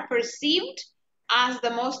 Are perceived as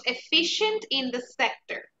the most efficient in the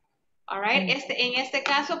sector. All right. En este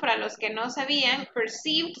caso, para los que no sabían,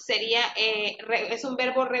 perceived sería, es un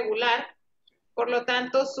verbo regular, por lo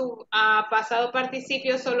tanto, su pasado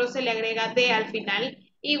participio solo se le agrega de al final,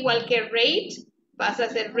 igual que rate, pasa a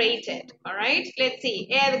ser rated. All right. Let's see.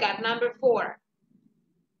 Edgar, number 4.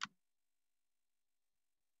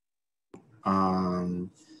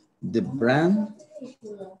 The brand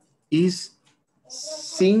is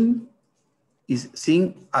seen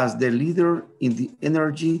as the leader in the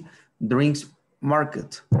energy drinks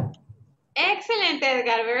market. Excellent,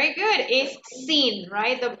 Edgar. Very good. Is seen,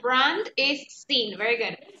 right? The brand is seen. Very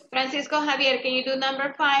good. Francisco Javier, can you do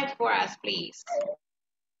number 5 for us, please?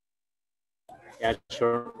 Yeah,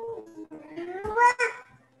 sure.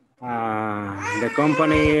 The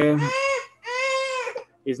company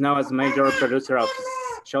is now as major producer of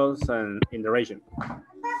shoes in the region.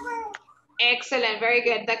 Excellent, very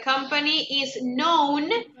good. The company is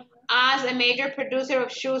known as a major producer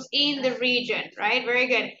of shoes in the region, right? Very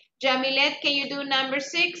good. Jamilet, can you do number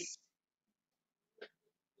 6?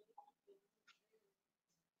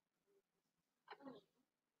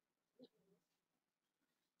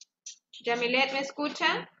 Jamilet, ¿me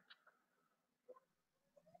escucha?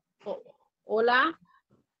 Hola.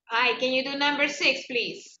 Hi, can you do number 6,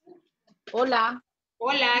 please? Hola.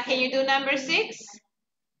 Hola, can you do number 6?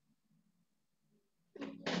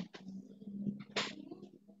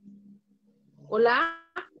 Hola.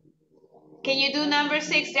 Can you do number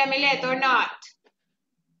 6, Jamilet, or not?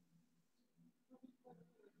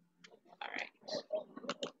 All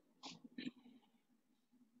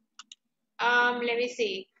right. Let me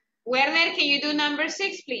see. Werner, can you do number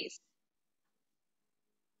 6, please?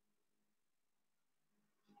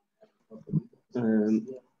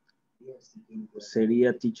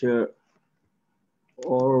 Sería teacher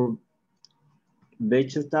or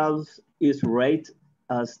vegetables is rated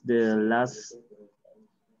as the last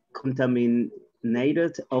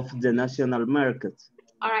contaminated of the national market.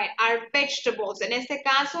 All right, are vegetables. En este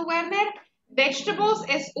caso, Werner, vegetables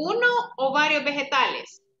es uno o varios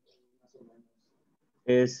vegetales.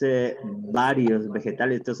 Es varios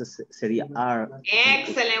vegetales, entonces sería are.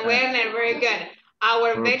 Excellent, Werner, very good.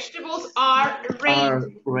 Our vegetables are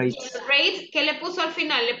rated. Rate, ¿qué le puso al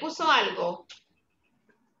final? ¿Le puso algo?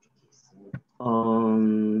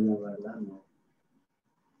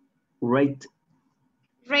 Rate.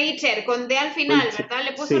 Rated, con D al final, rated. ¿Verdad?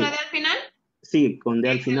 ¿Le puso Sí. una D al final? Sí, con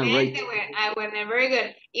D al final, rate. Werner, very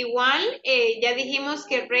good. Igual, ya dijimos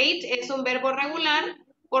que rate es un verbo regular,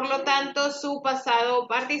 por lo tanto, su pasado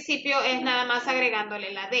participio es nada más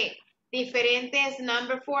agregándole la D. Diferente es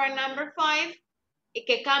number 4 y number 5,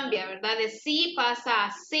 que cambia, ¿verdad? De sí pasa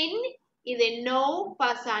a sin y de no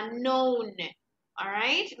pasa a known. All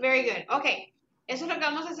right, very good. Ok, eso es lo que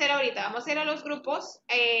vamos a hacer ahorita. Vamos a ir a los grupos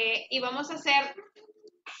y vamos a hacer...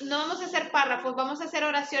 No vamos a hacer párrafos, vamos a hacer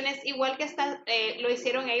oraciones igual que lo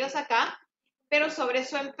hicieron ellos acá, pero sobre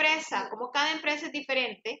su empresa. Como cada empresa es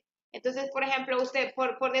diferente, entonces, por ejemplo, usted,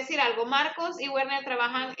 por decir algo, Marcos y Werner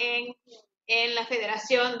trabajan en la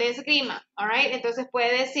Federación de Esgrima, all right? Entonces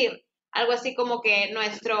puede decir algo así como que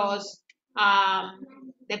nuestros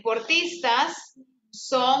deportistas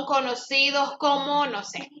son conocidos como, no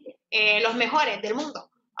sé, los mejores del mundo,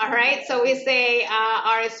 all right? So we say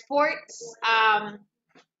our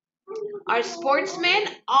sportsmen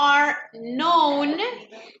are known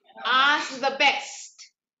as the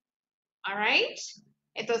best. All right?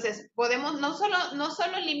 Entonces, podemos, no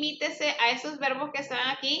solo limítese a esos verbos que están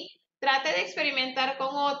aquí, trate de experimentar con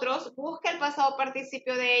otros, busque el pasado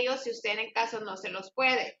participio de ellos si usted en caso no se los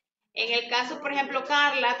puede. En el caso, por ejemplo,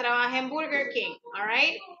 Carla trabaja en Burger King, all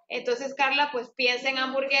right? Entonces, Carla, pues piensa en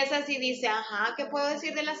hamburguesas y dice, ajá, ¿qué puedo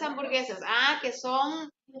decir de las hamburguesas? Ah, que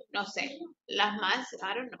son, no sé, las más,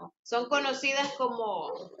 I don't know, son conocidas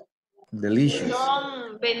como... Delicious.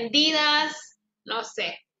 Son vendidas, no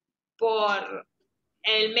sé, por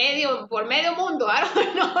medio mundo, I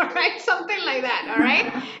don't know, right? Something like that, all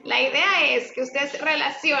right? La idea es que usted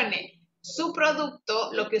relacione su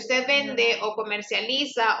producto, lo que usted vende o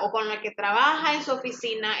comercializa o con lo que trabaja en su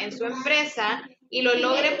oficina, en su empresa, y lo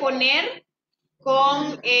logre poner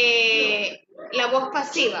con la voz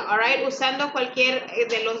pasiva, all right? Usando cualquier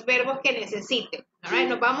de los verbos que necesite, all right?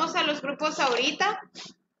 Nos vamos a los grupos ahorita.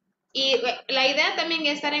 Y la idea también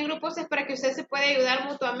de estar en grupos es para que usted se pueda ayudar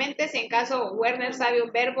mutuamente si en caso Werner sabe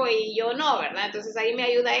un verbo y yo no, ¿verdad? Entonces ahí me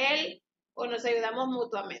ayuda él o nos ayudamos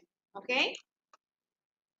mutuamente, ¿ok?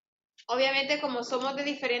 Obviamente como somos de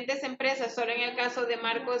diferentes empresas, solo en el caso de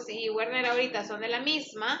Marcos y Werner ahorita son de la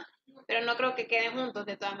misma, pero no creo que queden juntos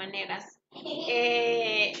de todas maneras.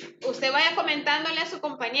 Usted vaya comentándole a su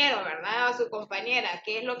compañero, ¿verdad? A su compañera,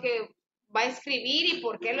 qué es lo que va a escribir y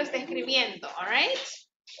por qué lo está escribiendo, ¿all right?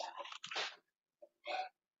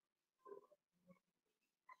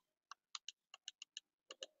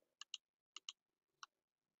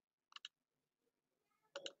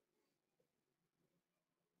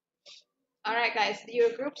 All right, guys, your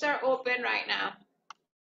groups are open right now.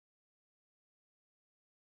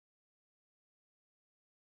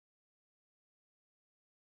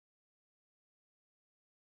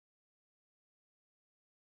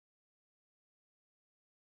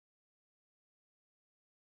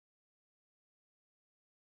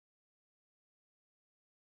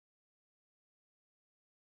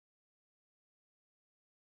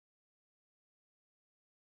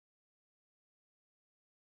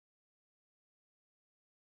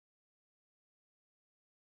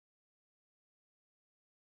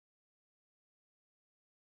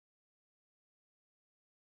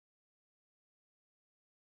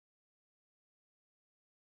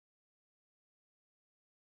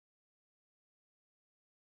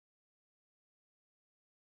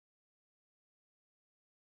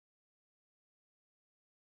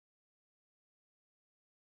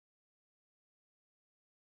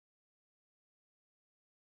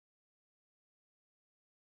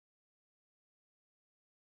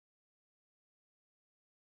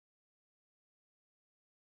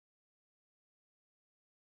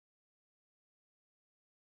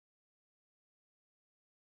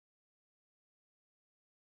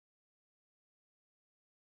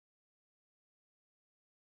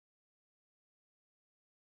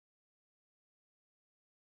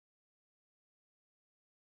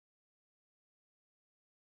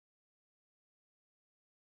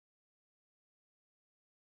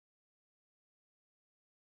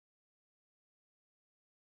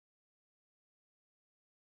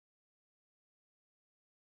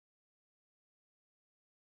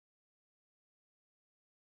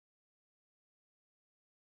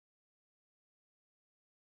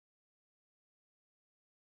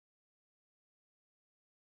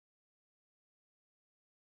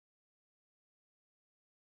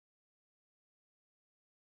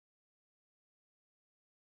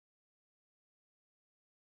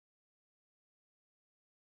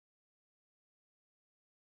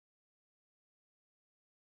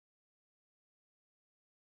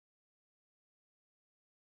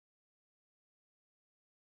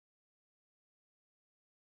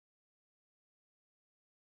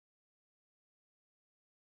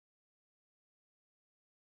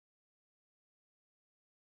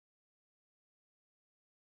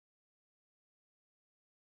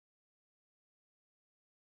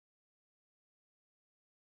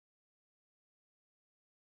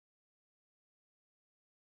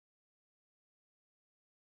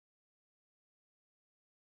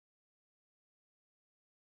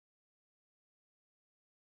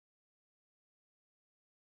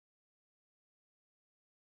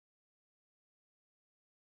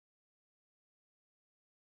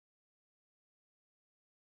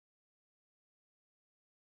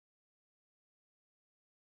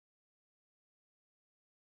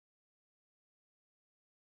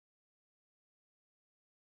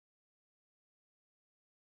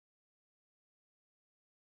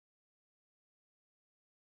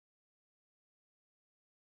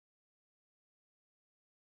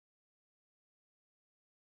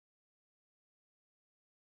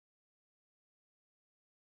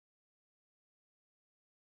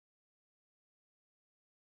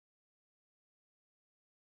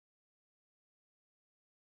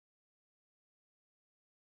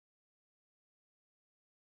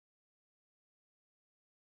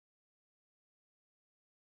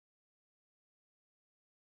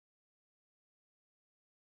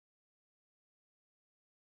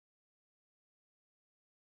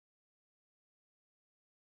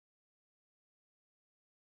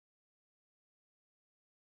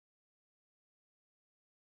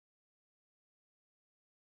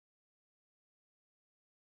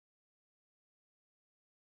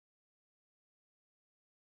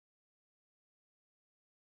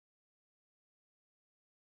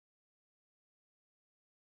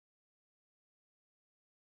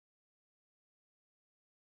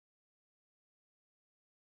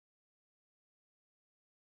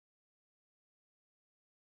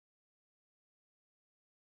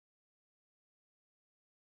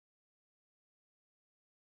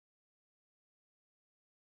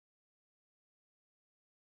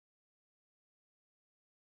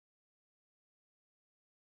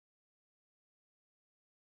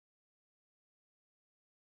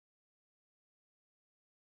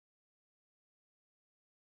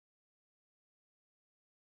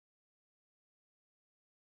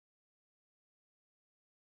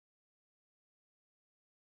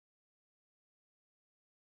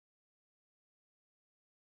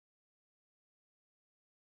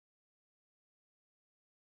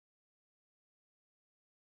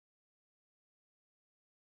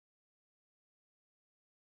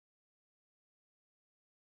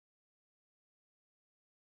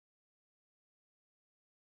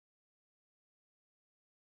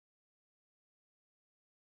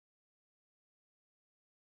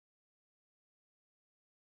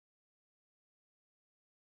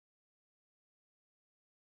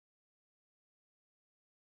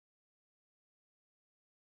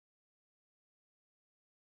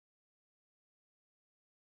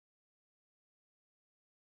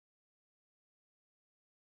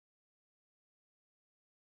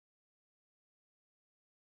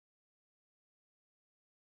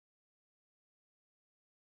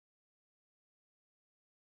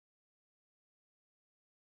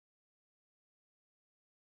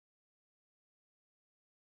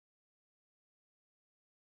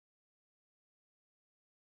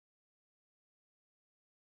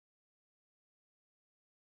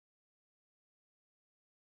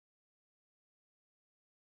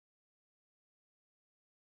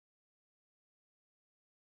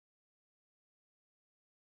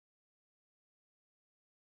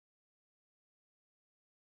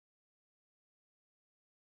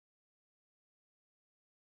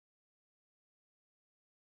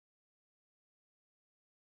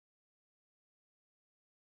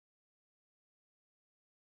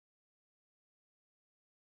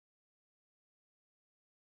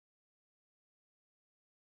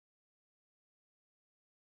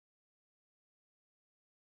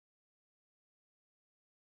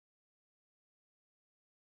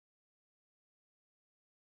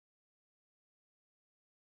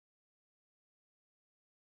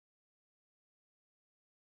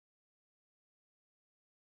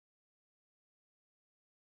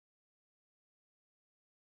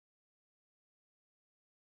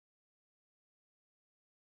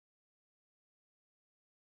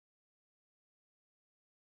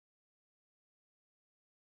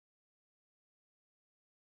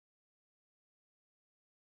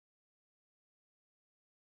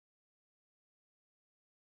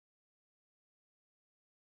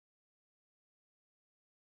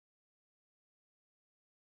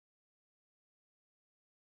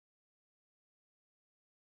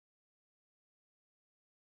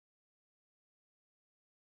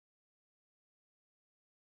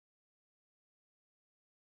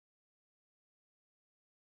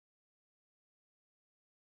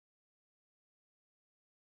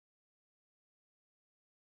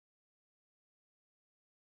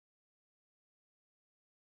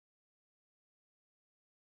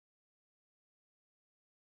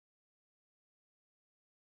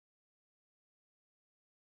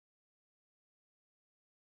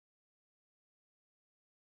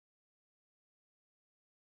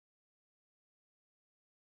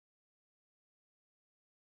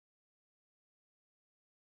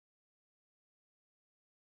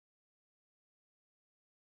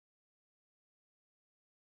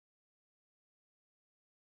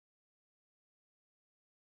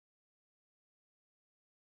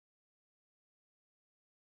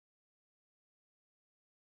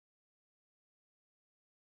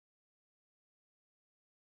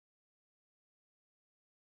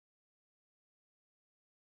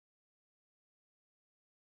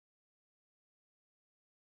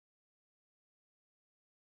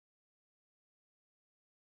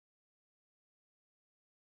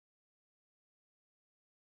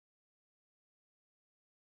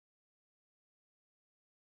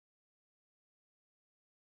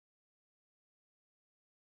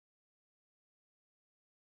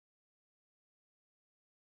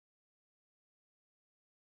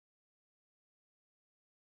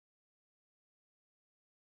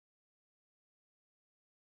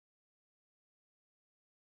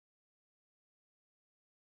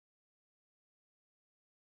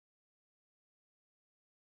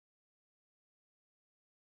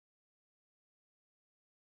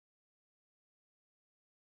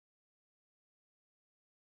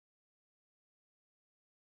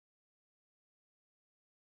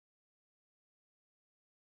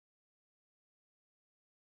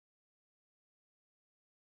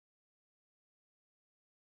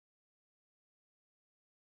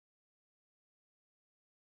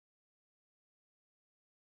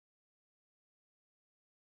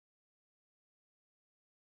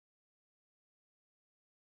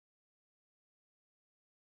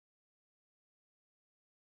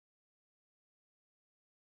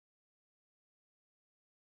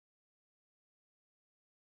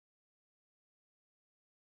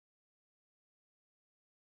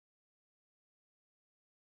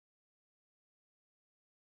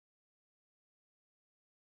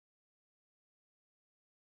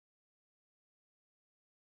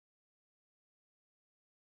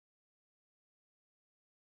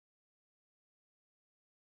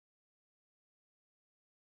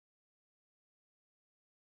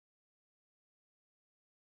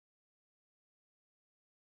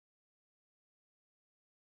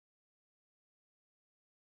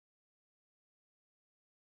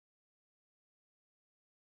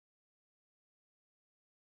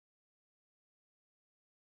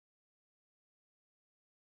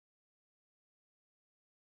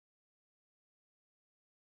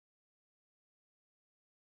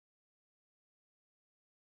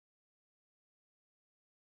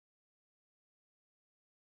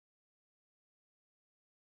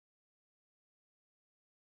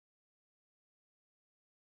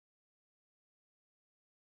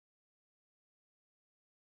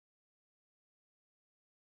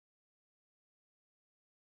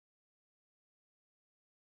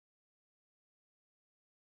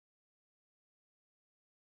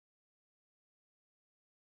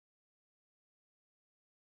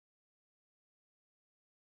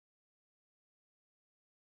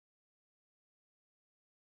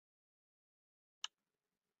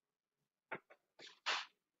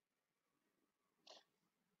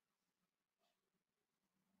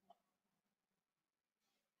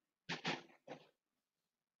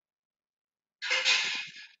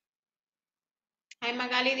 Hi,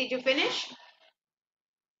 Magali, did you finish?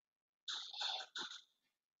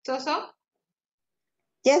 So?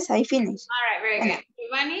 Yes, I finished. All right, very good.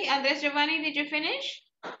 Giovanni, Andres Giovanni, did you finish?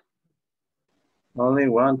 Only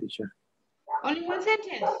one, teacher. Only one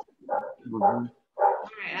sentence? Mm-hmm. All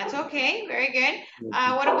right, that's okay, very good.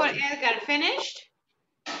 What about Edgar, finished?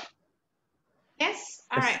 Yes?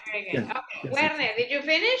 All right, very good. Yes, Okay, yes, Werner, did you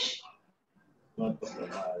finish?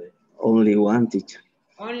 Only one, teacher.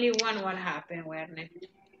 Only one, what happened, Werner?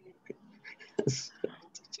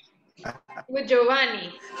 With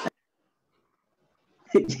Giovanni.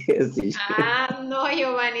 Yes, teacher. No,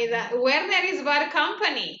 Giovanni, Werner is bad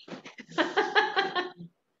company.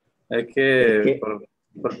 Es que que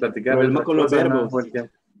por platicar problema otras con los cosas, no verbos. fue el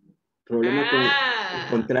tiempo. Problema con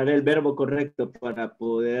encontrar el verbo correcto para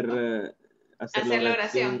poder hacer la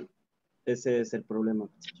oración. Ese es el problema.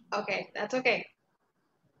 Okay, that's okay.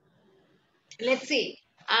 Let's see.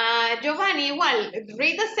 Giovanni, igual,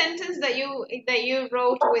 read the sentence that you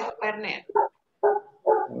wrote with Werner.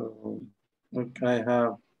 Okay, I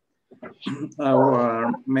have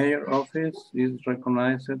our mayor office is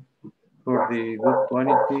recognized for the good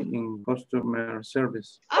quality in customer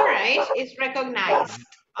service. All right, it's recognized.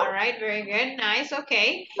 All right, very good, nice,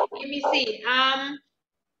 okay. Let me see.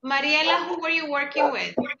 Mariela, who were you working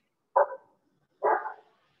with?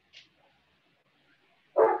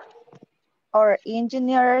 Our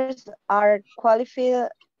engineers are qualified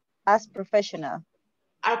as professional.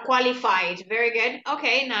 Are qualified, very good.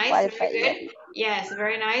 Okay, nice, Qualified, very good. Yes,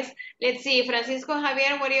 very nice. Let's see, Francisco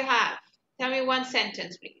Javier, what do you have? Tell me one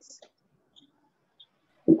sentence, please.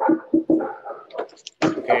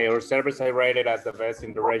 Okay, our service I rated as the best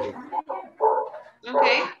in the region.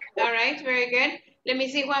 Okay, all right, very good. Let me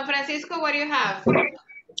see, Juan Francisco, what do you have?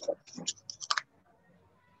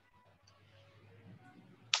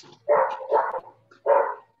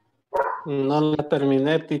 No la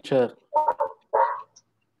terminé, teacher.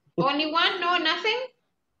 Only one? No, nothing?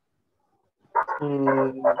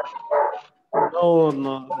 No,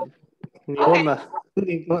 ninguna.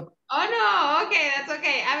 Ninguna. Oh, no, okay, that's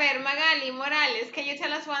okay. A ver, Magali Morales, can you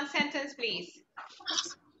tell us one sentence, please?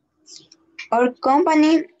 Our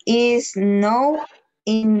company is now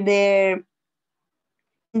in the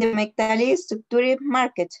metallic structure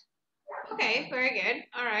market. Okay, very good.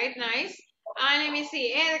 All right, nice. Let me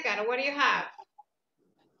see, Edgar, what do you have?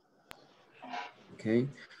 Okay.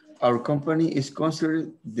 Our company is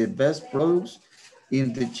considered the best products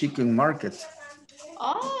in the chicken market.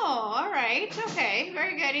 Oh, all right. Okay,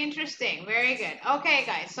 very good. Interesting. Very good. Okay,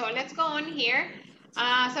 guys, so let's go on here.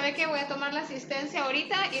 ¿Sabe qué? Voy a tomar la asistencia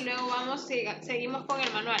ahorita y luego seguimos con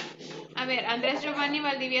el manual. A ver, Andrés Giovanni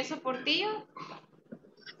Valdivieso Portillo.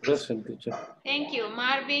 Present, teacher. Thank you.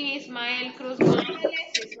 Marvin Ismael Cruz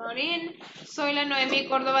González is not in. Soy la Noemí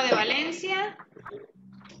Córdoba de Valencia.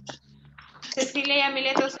 Cecilia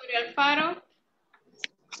Yamileto Osorio Alfaro.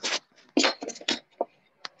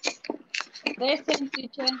 Present,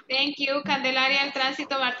 teacher. Thank you. Candelaria El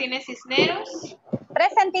Tránsito Martínez Cisneros.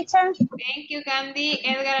 Present, teacher. Thank you, Candy.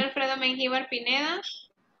 Edgar Alfredo Mengíbar Pineda.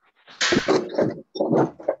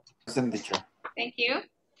 Present, teacher. Thank you.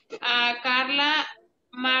 Carla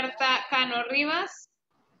Marta Cano Rivas.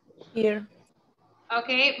 Here.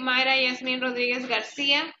 Okay. Mayra Yasmín Rodríguez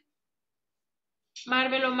García.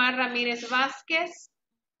 Marvel Omar Ramírez Vázquez.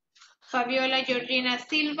 Fabiola Georgina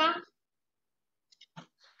Silva.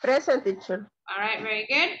 Present, teacher. All right, very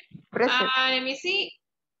good. Present. Let me see.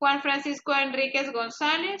 Juan Francisco Enríquez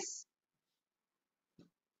González.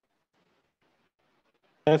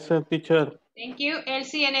 Present, teacher. Thank you.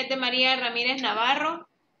 Elsie Anet de María Ramírez Navarro.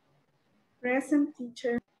 Present,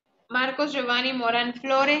 teacher. Marcos Giovanni Morán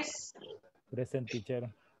Flores. Present,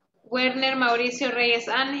 teacher. Werner Mauricio Reyes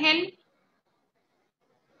Ángel.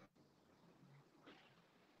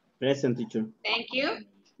 Present, teacher. Thank you.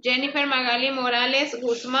 Jennifer Magali Morales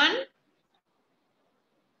Guzmán.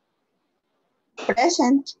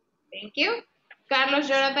 Present. Thank you. Carlos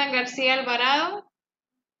Jonathan García Alvarado.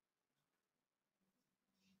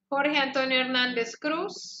 Jorge Antonio Hernández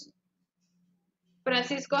Cruz.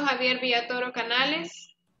 Francisco Javier Villatoro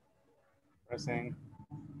Canales. Present.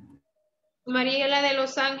 Mariela de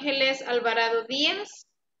Los Ángeles Alvarado Díaz.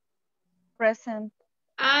 Present.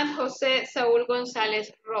 And José Saúl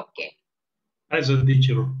González Roque. Present,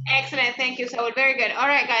 teacher. Excellent. Thank you, Saúl. Very good. All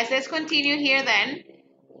right, guys, let's continue here then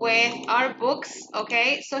with our books.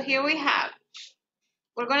 Okay, so here we have.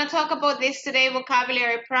 We're going to talk about this today,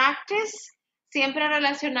 vocabulary practice, siempre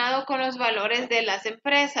relacionado con los valores de las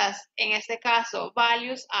empresas, en este caso,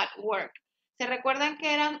 values at work. ¿Se recuerdan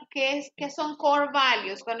qué son core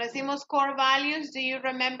values? Cuando decimos core values, do you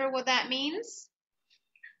remember what that means?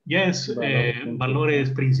 Yes, valores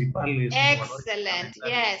principales. Excellent,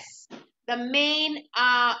 yes. The main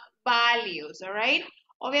values, all right?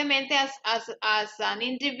 Obviamente, as an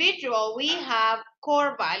individual, we have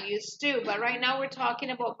core values too, but right now we're talking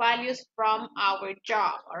about values from our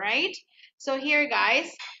job, all right? So here,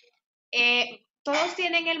 guys, ¿todos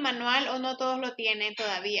tienen el manual o no todos lo tienen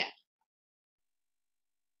todavía?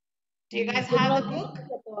 Do you guys have the book?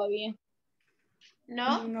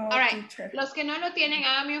 ¿No? No, All right. teacher. Los que no lo tienen,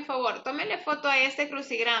 háganme un favor. Tómenle foto a este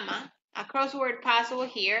crucigrama. A crossword puzzle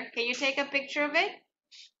here. Can you take a picture of it?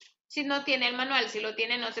 Si no tiene el manual, si lo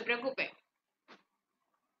tiene, no se preocupe.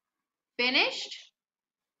 Finished?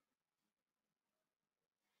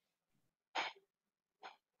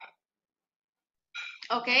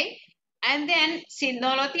 Okay. And then, si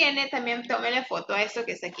no lo tiene, también tómele foto a esto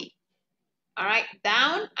que está aquí. All right.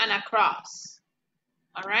 Down and across.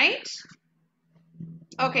 All right.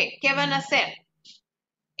 Okay. ¿Qué van a hacer?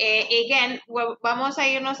 Again, vamos a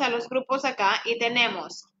irnos a los grupos acá y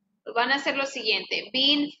tenemos, van a hacer lo siguiente,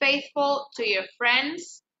 being faithful to your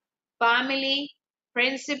friends, family,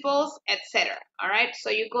 principles, etc. All right, so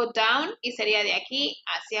you go down y sería de aquí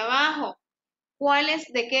hacia abajo.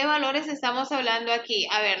 ¿De qué valores estamos hablando aquí?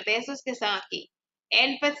 A ver, de esos que están aquí.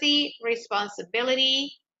 Empathy,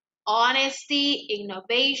 responsibility, honesty,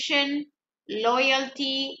 innovation,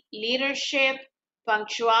 loyalty, leadership,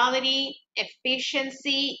 punctuality,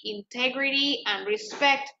 efficiency, integrity, and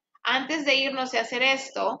respect. Antes de irnos a hacer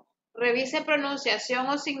esto, revise pronunciación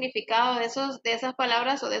o significado de esas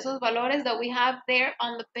palabras o de esos valores that we have there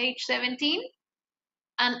on the page 17.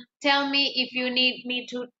 And tell me if you need me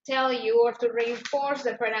to tell you or to reinforce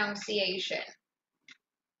the pronunciation.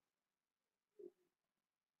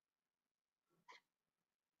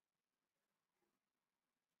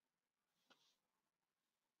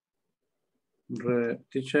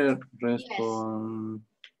 Teacher, respond.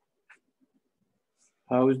 Yes.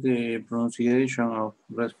 How is the pronunciation of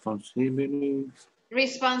responsibility?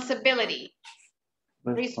 Responsibility.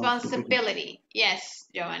 Responsibility. Yes,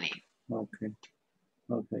 Giovanni. Okay.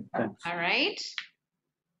 Okay, thanks. All right.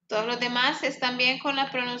 Todos los demás están bien con la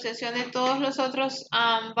pronunciación de todos los otros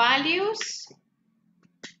values.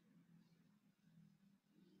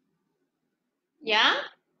 ¿Ya?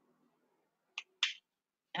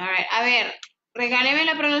 All right. A ver, regáleme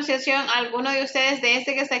la pronunciación a alguno de ustedes de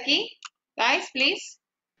este que está aquí. Guys, please.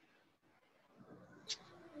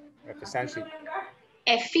 Efficiency.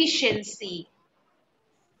 Efficiency.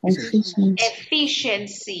 Efficiency.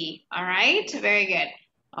 Efficiency. All right. Very good.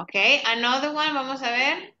 Okay. Another one. Vamos a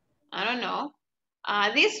ver. I don't know.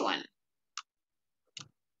 This one.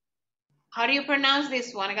 How do you pronounce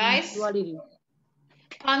this one, guys?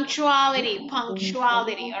 Punctuality.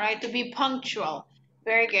 Punctuality. All right. To be punctual.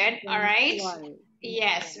 Very good. All right.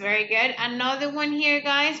 Yes. Very good. Another one here,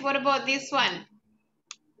 guys. What about this one?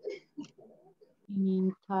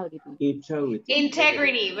 Integrity.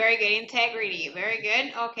 Integrity. Very good. Integrity. Very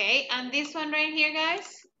good. Okay. And this one right here,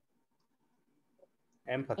 guys?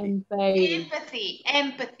 Empathy. Empathy.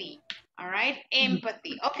 Empathy. All right.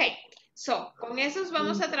 Empathy. Okay. So, con esos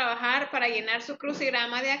vamos a trabajar para llenar su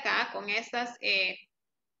crucigrama de acá con estas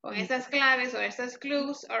claves o estas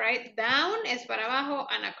clues. All right. Down es para abajo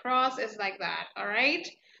and across is like that. All right.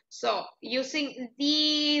 So, using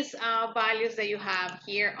these values that you have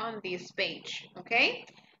here on this page. Okay.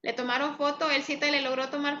 ¿Le tomaron foto? ¿Elcita le logró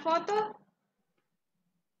tomar foto?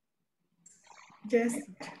 Yes.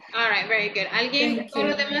 All right, very good. ¿Alguien, todos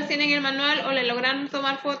los demás tienen el manual o le lograron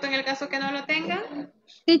tomar foto en el caso que no lo tengan?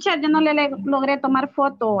 Teacher, yo no le logré tomar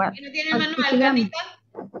foto. ¿No tiene el manual, Candita?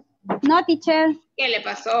 No, teacher. ¿Qué le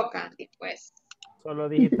pasó, Candy? Pues. Solo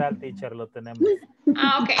digital, teacher, lo tenemos.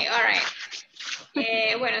 Ok, all right.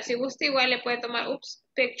 Bueno, si gusta igual le puede tomar,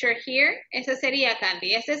 picture here. Ese sería,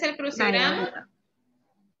 Candy. Este es el crucigrama.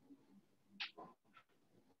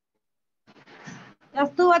 Ya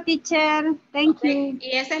estuvo, teacher. Thank you.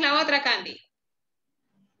 Y esta es la otra, Candy.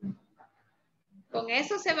 Con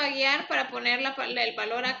eso se va a guiar para poner el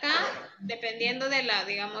valor acá, dependiendo de la,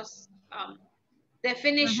 digamos,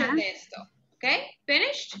 definition de esto. ¿Ok?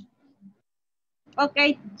 ¿Finished? Ok,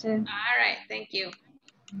 teacher. All right, thank you.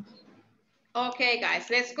 Okay, guys,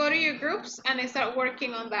 let's go to your groups and start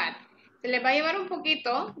working on that. Se les va a llevar un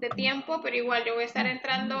poquito de tiempo, pero igual yo voy a estar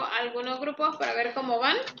entrando a algunos grupos para ver cómo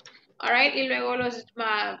van. All right, y luego los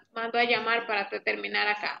mando a llamar para terminar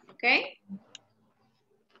acá, ¿ok?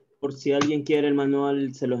 Por si alguien quiere el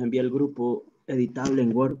manual, se los envía al grupo editable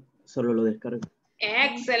en Word, solo lo descarga.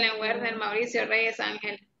 Excelente, Werner Mauricio Reyes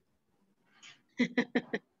Ángel.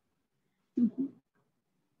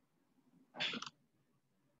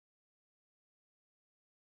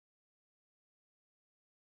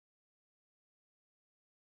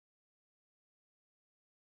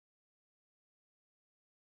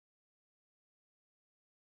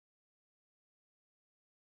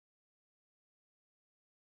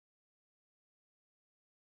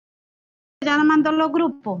 ya no mandó los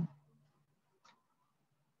grupos.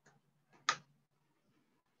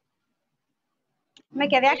 Me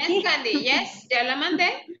quedé aquí. Yes, Candy, yes, ya la mandé.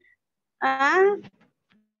 Ah,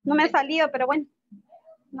 no me salió, pero bueno,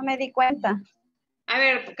 no me di cuenta. A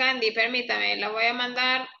ver, Candy, permítame, la voy a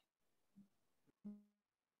mandar.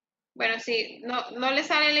 Bueno, sí, no le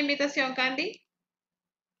sale la invitación, Candy.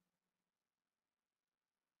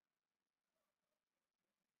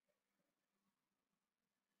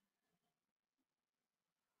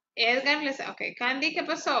 Edgar, ok, Candy, ¿qué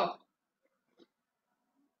pasó?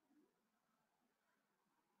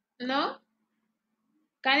 ¿No?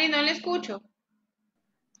 Candy, no le escucho.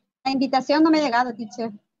 La invitación no me ha llegado,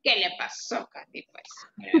 teacher. ¿Qué le pasó, Candy? Pues.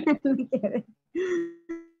 Me quedé.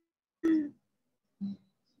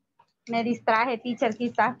 Me distraje, teacher,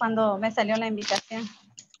 quizás cuando me salió la invitación.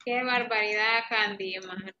 Qué barbaridad, Candy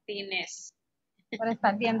Martínez. Por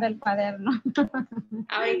estar viendo el cuaderno.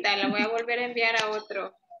 Ahorita la voy a volver a enviar a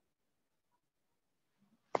otro.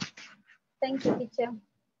 Thank you, teacher.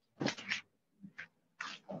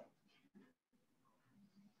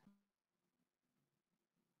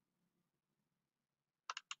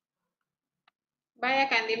 Vaya,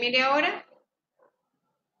 Candy, mire ahora.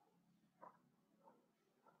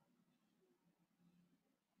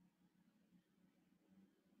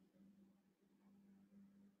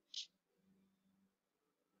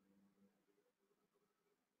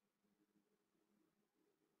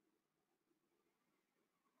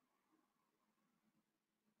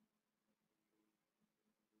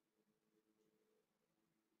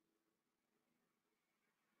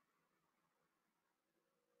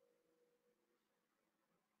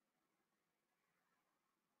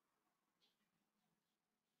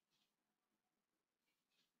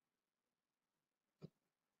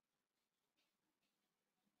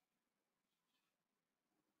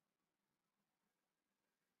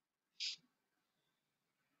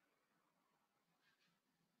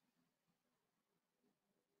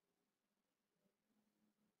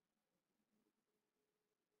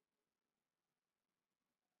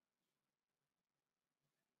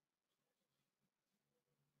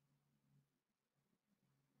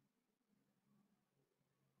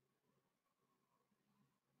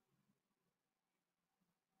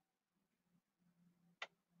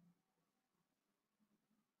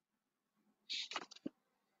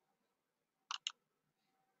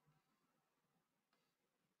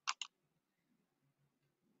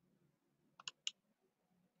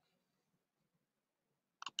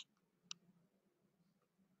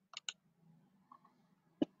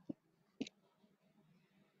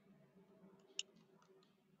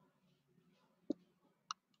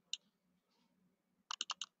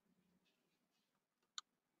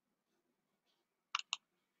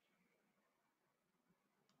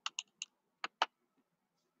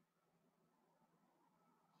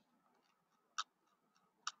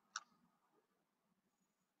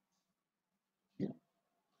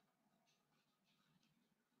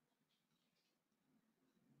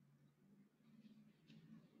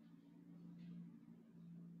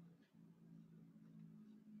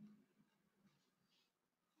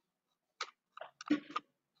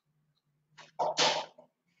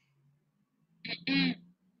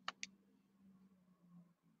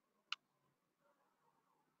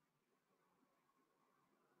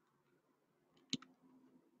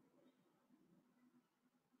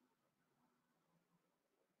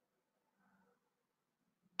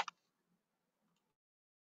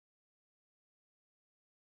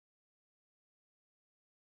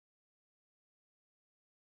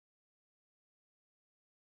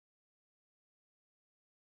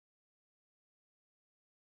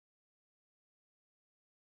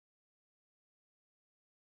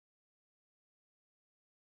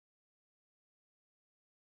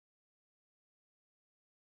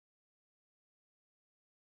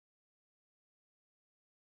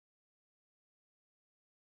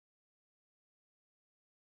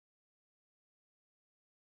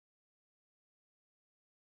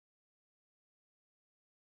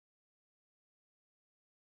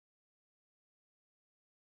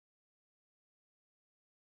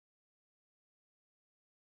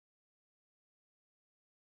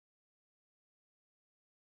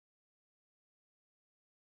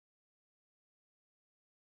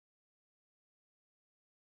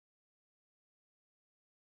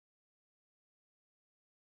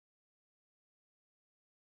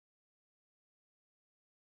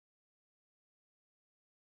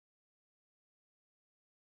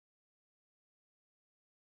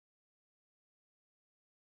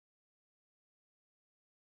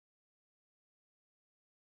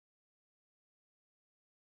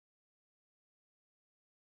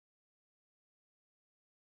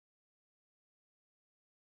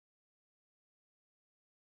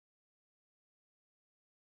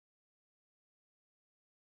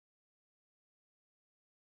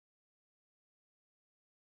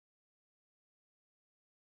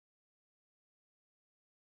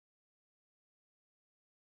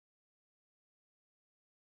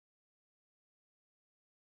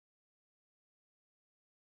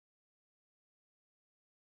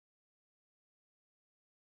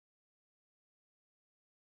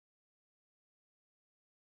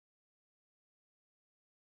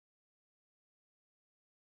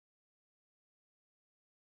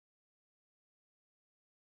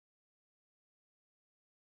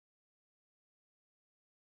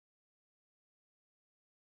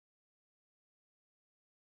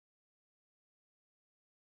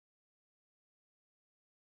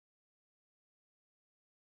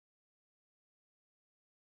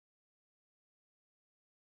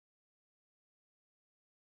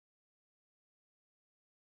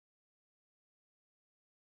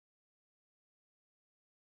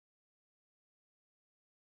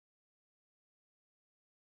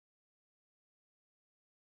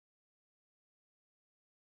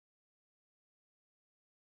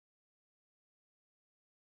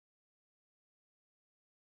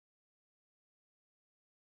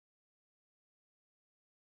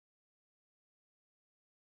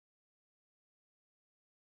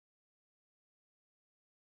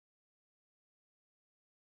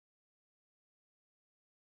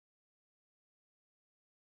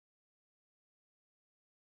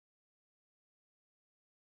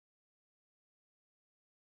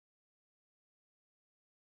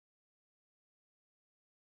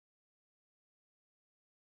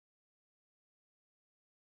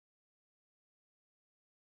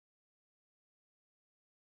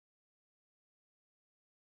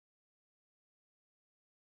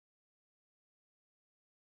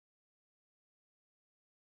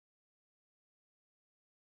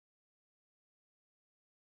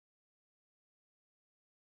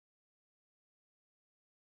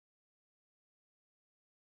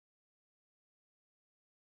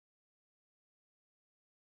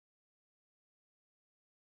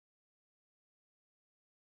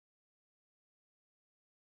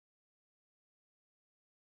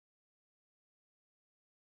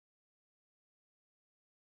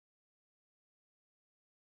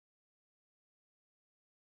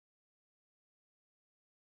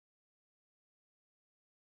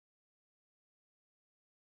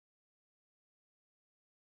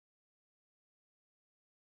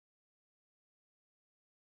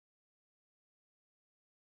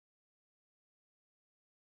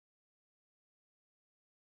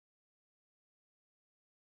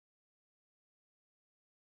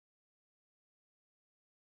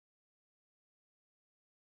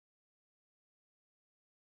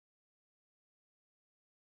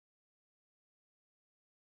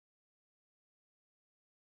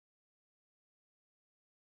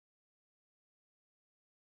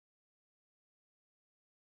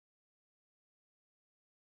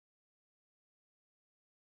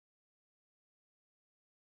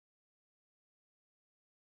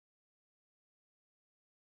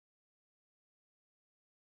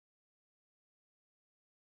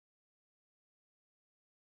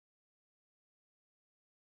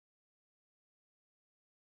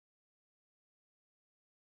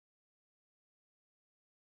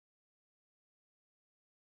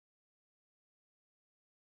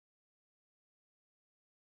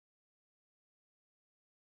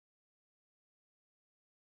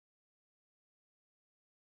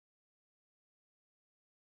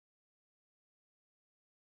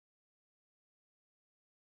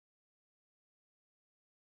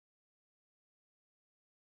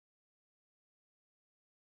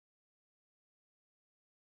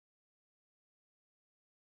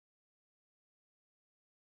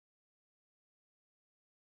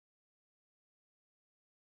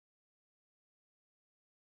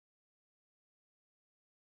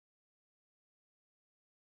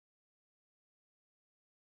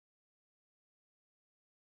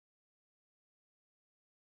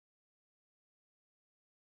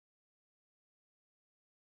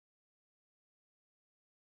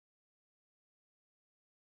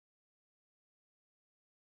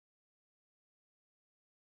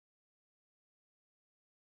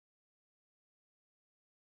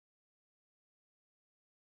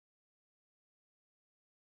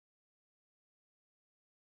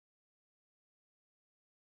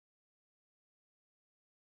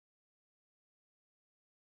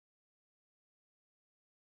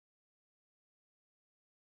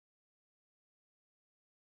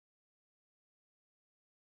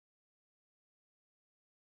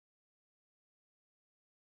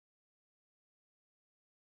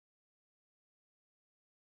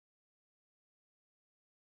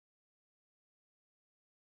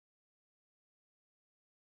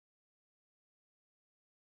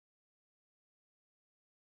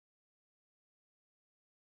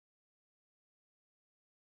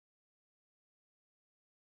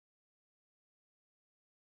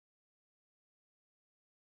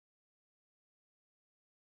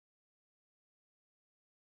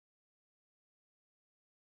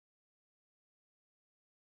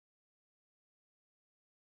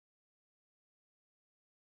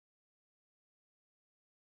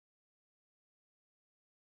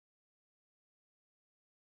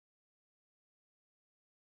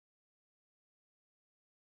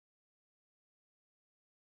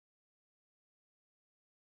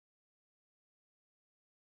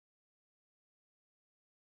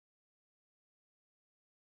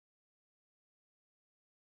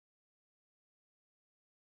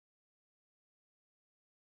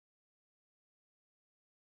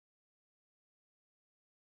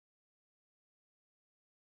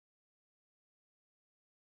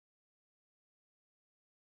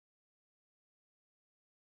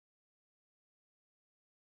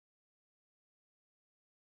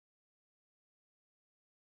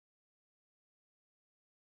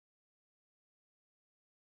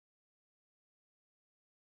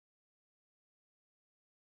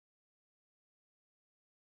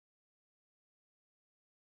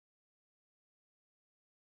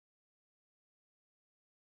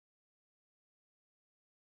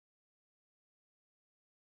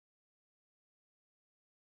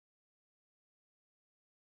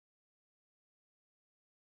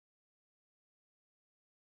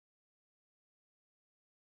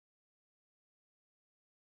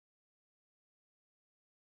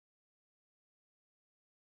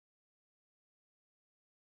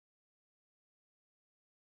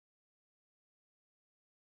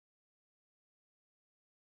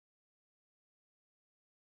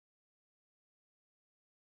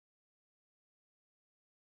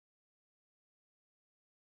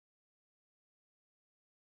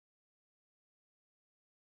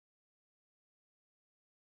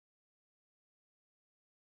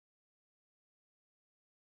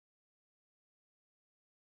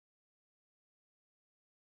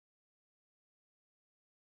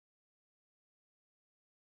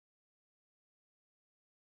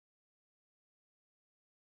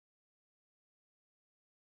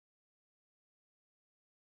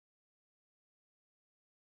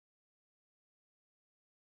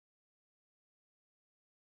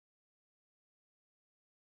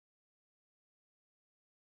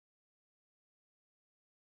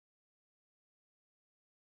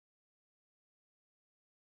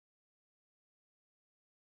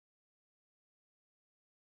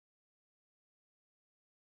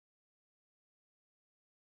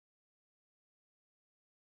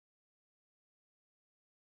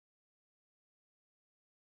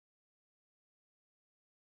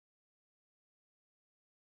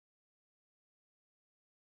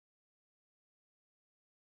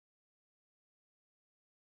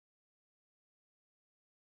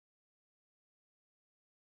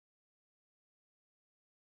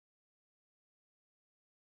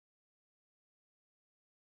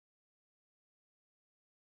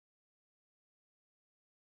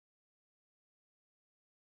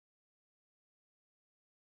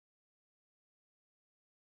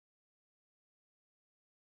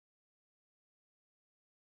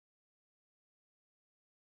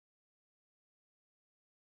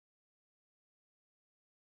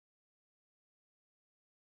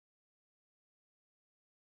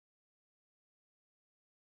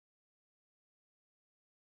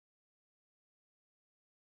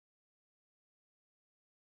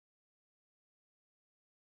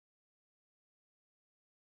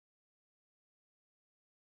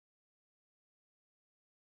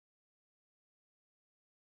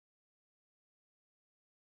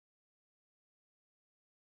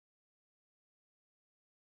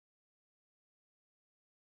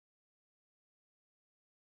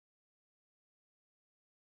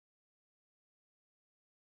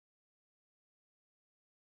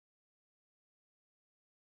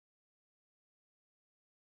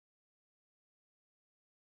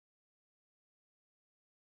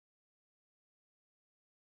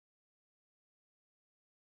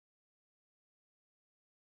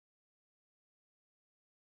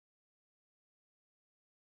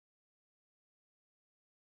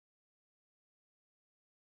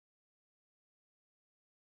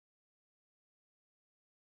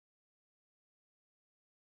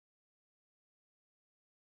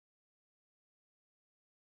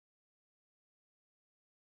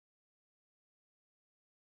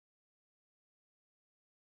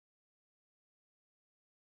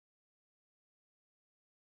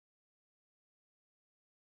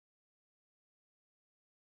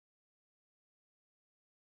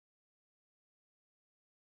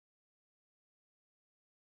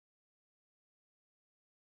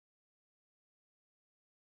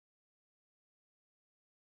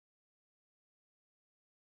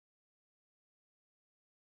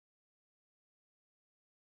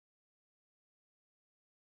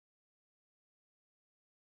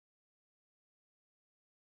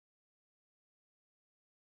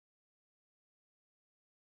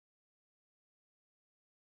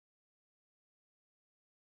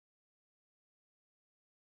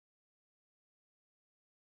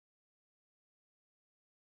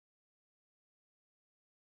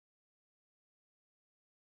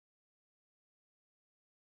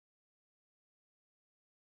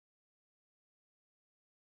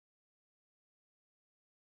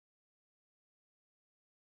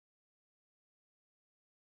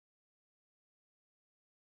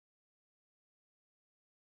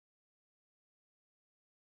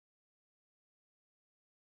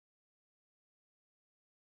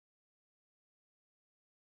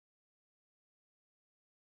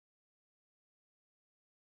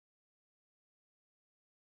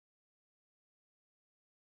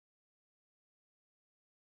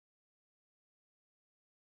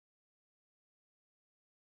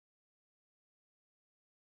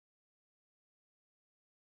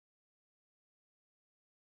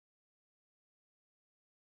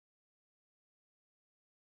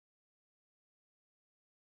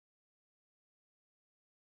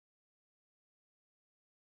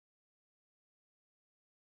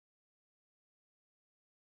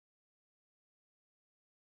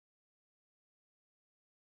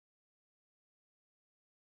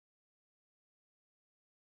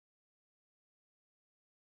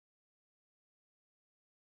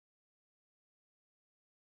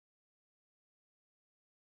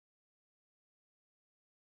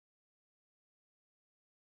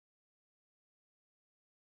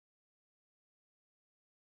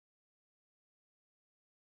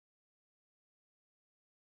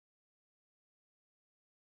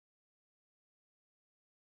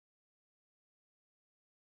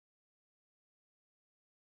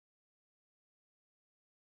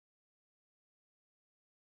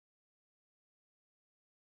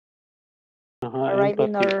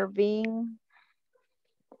 arriving empathy. or being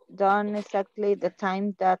done exactly the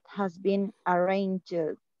time that has been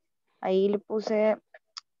arranged. Ahí le puse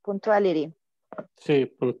punctuality. Sí,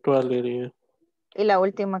 punctuality. Y la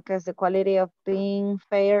última que es the quality of being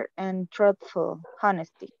fair and truthful,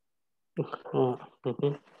 honesty.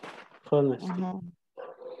 Honesty.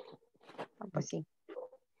 Pues sí.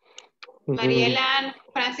 Mariela and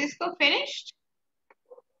Francisco finished?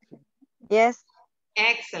 Yes.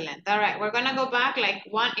 Excellent. All right, we're gonna go back like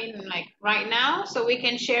right now so we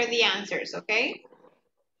can share the answers, okay?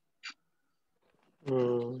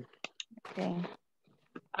 Okay.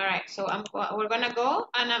 All right, so we're gonna go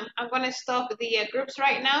and I'm gonna stop the groups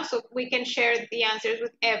right now so we can share the answers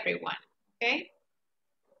with everyone, okay?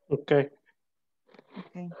 Okay.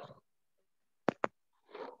 Okay.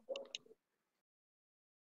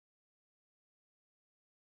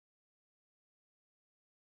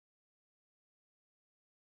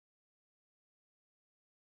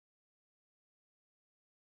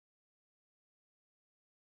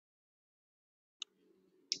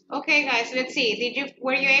 Okay, guys, let's see.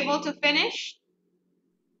 Were you able to finish?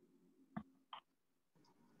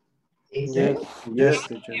 Yes. Yes,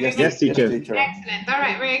 teacher. Yes, teacher. Excellent. All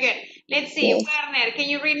right, very good. Let's see. Yes. Werner, can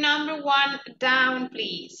you read number 1 down,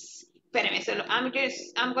 please? Espérame, solo I'm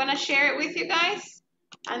gonna share it with you guys,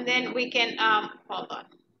 and then we can hold on.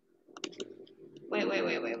 Wait.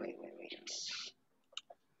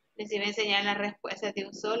 Les iba a enseñar las respuestas de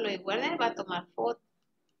un solo y Werner va a tomar foto.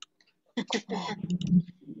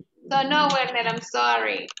 So no, Werner, I'm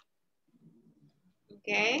sorry.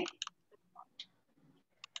 Okay.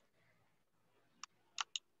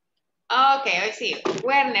 Okay, I see.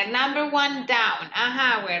 Werner, number 1 down.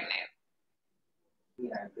 Ajá, Werner.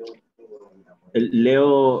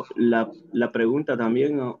 Leo la pregunta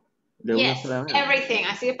también, ¿no? De una Yes, sola vez. everything.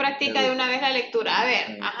 Así practica de una vez la lectura. A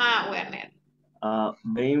ver, ajá, Werner.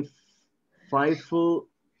 Being faithful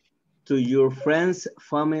to your friends,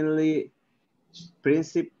 family,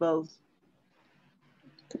 principles,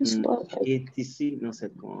 etc. No sé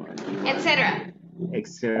cómo. Etcétera.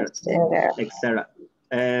 Etcétera.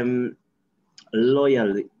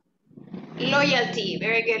 Loyalty. Loyalty,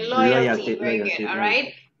 very good. Loyalty, very good. All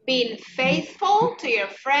right. Being faithful to your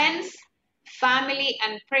friends, family,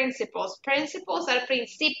 and principles. Principles are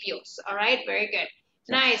principios. All right, very good.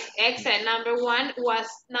 Nice, excellent. Number one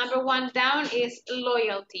down is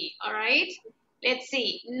loyalty. All right. Let's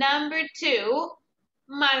see. Number 2,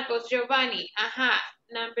 Marcos Giovanni. Aha.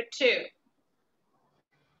 Number 2.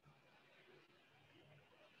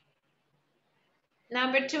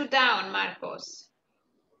 Number 2 down, Marcos.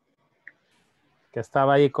 Que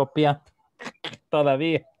estaba ahí copiando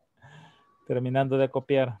todavía, terminando de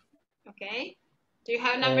copiar. Okay. Do you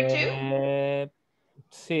have number 2?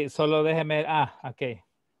 Sí, solo déjeme. Ok.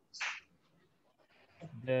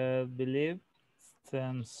 The belief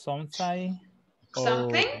something.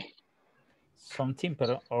 Something,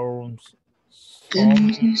 pero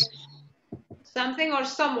something or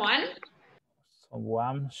someone.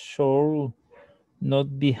 Someone should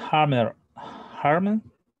not be harmed. Harmed?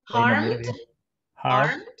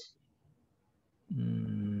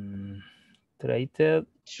 Treated.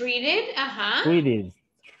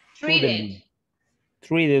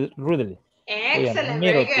 Treated rudely. Excellent,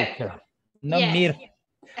 Oye, very good. Teacher. No, yes.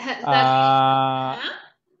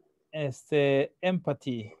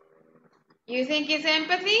 Empathy. You think it's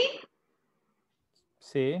empathy?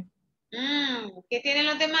 Sí. ¿Qué tienen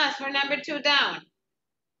los demás for number 2 down?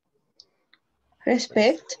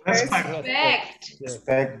 Respect.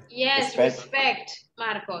 Yes, respect,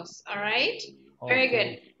 Marcos. All right. Very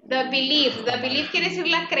good. The belief quiere decir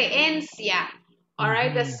la creencia. All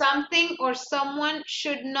right. That something or someone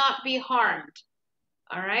should not be harmed.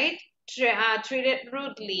 All right. Treated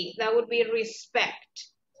rudely. That would be respect.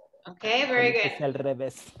 Okay. Very good. Es al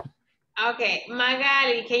revés. Okay.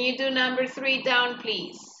 Magali, can you do number 3 down,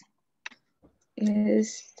 please?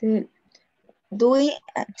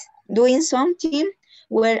 Doing something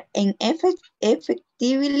well and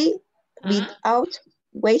effectively without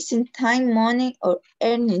wasting time, money, or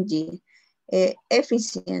energy.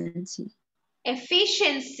 Efficiency.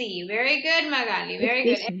 Efficiency. Very good, Magali. Very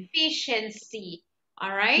good. Efficiency.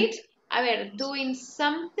 All right. A ver, doing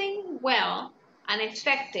something well and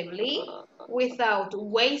effectively without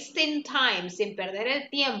wasting time, sin perder el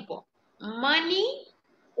tiempo, money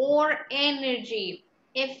or energy.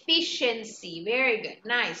 Efficiency. Very good.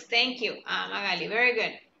 Nice. Thank you, Magali. Very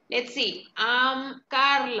good. Let's see.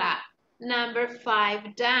 Carla, number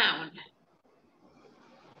 5 down.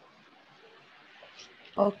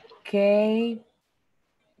 Okay.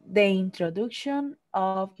 The introduction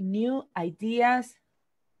of new ideas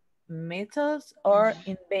methods or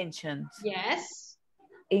inventions? Yes.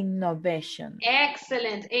 Innovation.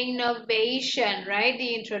 Excellent. Innovation, right?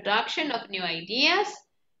 The introduction of new ideas,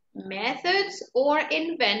 methods, or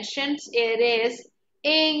inventions. It is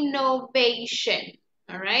innovation.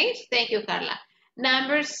 All right. Thank you, Carla.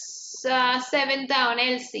 Number 7 down,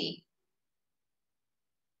 Elsie.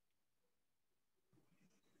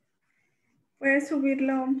 ¿Puedes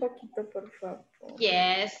subirlo un poquito, por favor?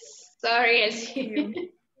 Yes. Sorry, Elsie.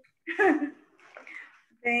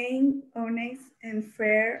 Being honest and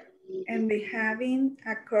fair and behaving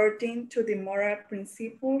according to the moral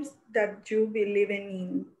principles that you believe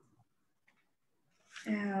in.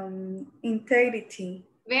 Integrity.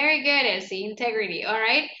 Very good, Elsie. Integrity. All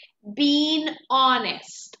right. Being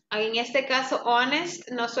honest. En este caso,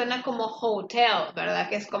 honest no suena como hotel, ¿verdad?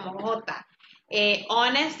 Que es como J.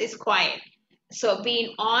 Honest is quiet. So,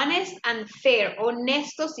 being honest and fair.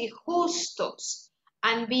 Honestos y justos.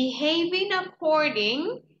 And behaving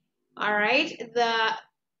according, all right,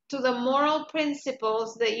 to the moral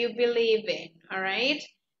principles that you believe in, all right?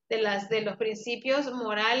 De los principios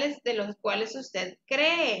morales de los cuales usted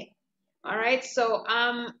cree. All right, so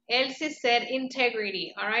Elsie said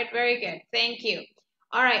integrity. All right, very good. Thank you.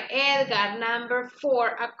 All right, Edgar, number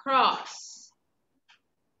 4, across.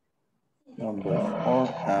 Number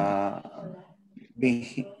 4,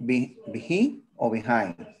 behind or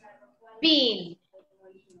behind? Being.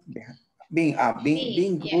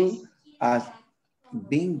 Being good yes. at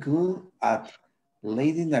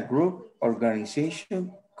leading a group,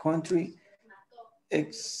 organization, country,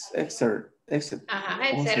 etc. Yes.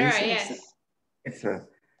 Etc.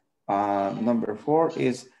 Number 4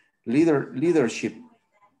 is leadership.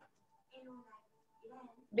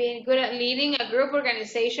 Being good at leading a group,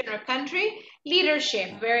 organization, or country.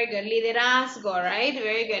 Leadership, very good. Liderazgo, right?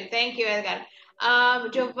 Very good. Thank you, Edgar.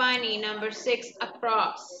 Giovanni, number 6,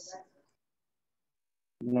 across.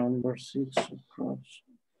 Number 6, across.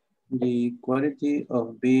 The quality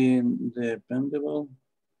of being dependable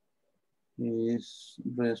is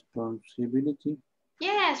responsibility.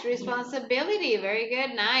 Yes, responsibility. Very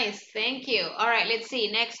good. Nice. Thank you. All right, let's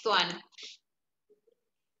see. Next one.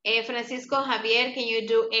 Francisco Javier, can you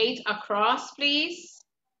do 8 across, please?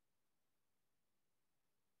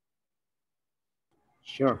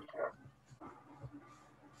 Sure.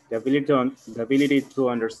 The ability to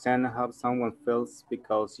understand how someone feels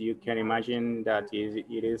because you can imagine that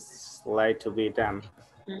it is like to be them.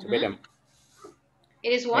 To be them.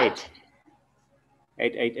 It is what?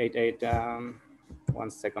 8. 1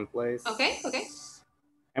 second, please. Okay.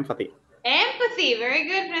 Empathy. Empathy. Very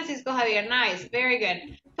good, Francisco Javier. Nice. Very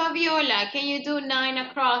good. Fabiola, can you do 9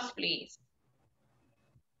 across, please?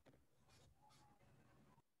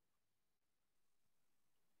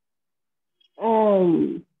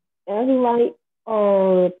 Everyone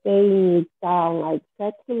paying down like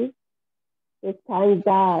exactly the time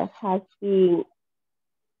that has been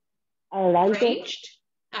arranged.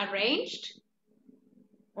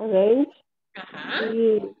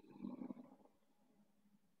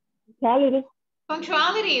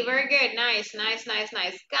 Punctuality. Very good. Nice.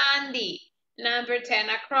 Candy, number 10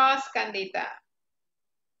 across, Candita.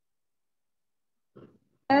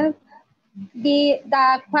 The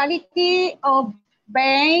quality of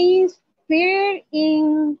being fair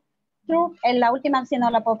in truth. En la última si no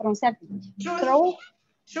la puedo pronunciar.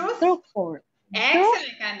 Truthful.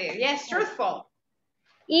 Excellent, Candy. Yes, truthful.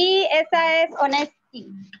 Y esa es honesty.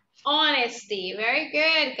 Honesty. Very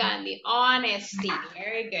good, Candy. Honesty.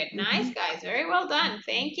 Very good. Nice, guys. Very well done.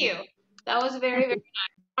 Thank you. That was very nice.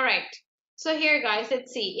 All right. So here, guys,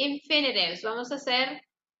 let's see. Infinitives. Vamos a hacer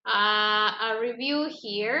a review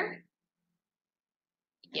here.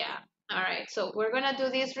 Yeah. All right. So we're going to do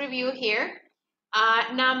this review here.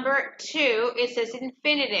 Number 2, it says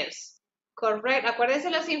infinitives. Correct.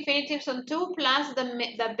 Acuérdense, los infinitives son 2 plus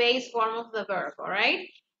the base form of the verb. All right.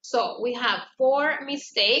 So we have 4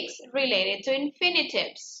 mistakes related to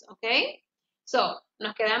infinitives. Okay. So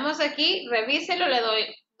nos quedamos aquí. Revíselo. Le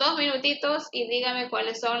doy 2 minutitos y dígame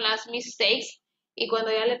cuáles son las mistakes. Y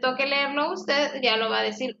cuando ya le toque leerlo, usted ya lo va a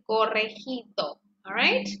decir corregido. All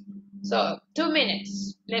right. So 2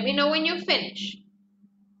 minutes. Let me know when you finish.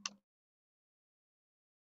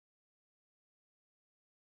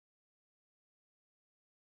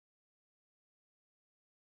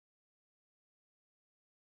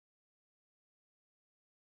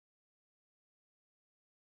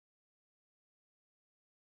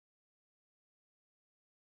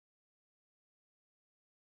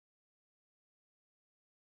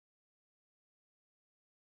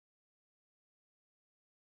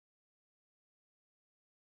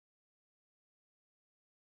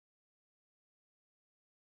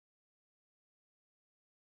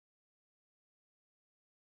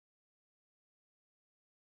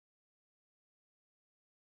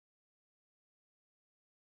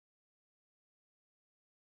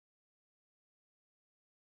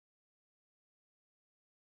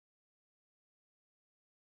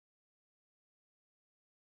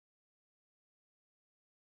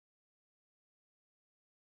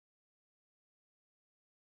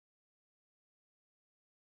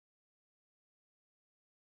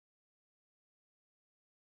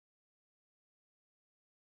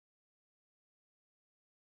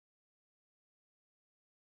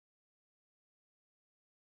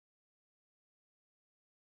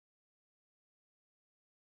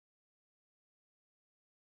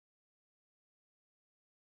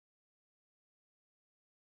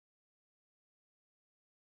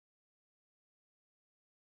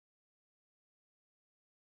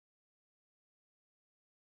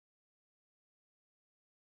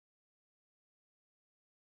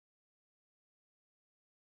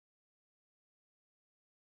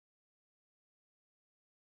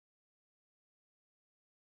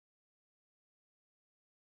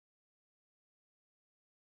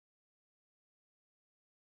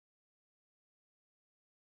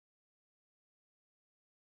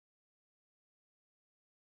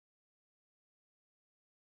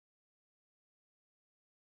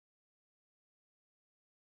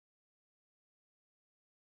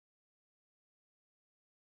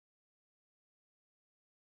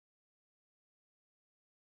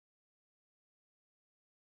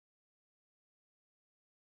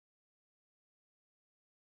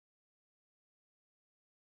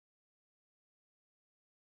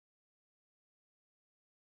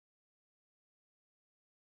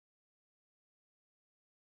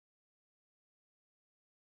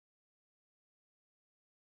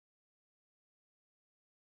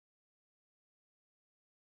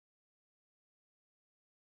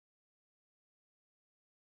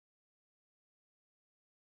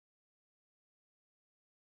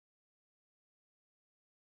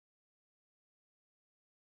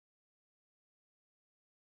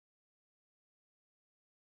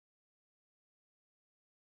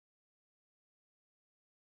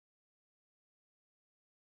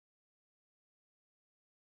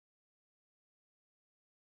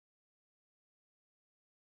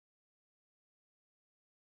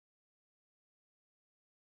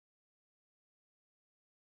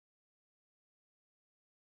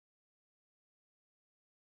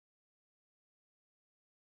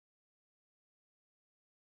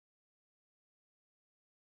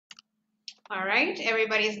 All right,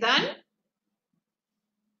 everybody's done?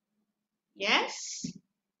 Yes?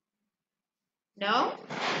 No?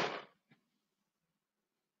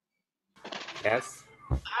 Yes.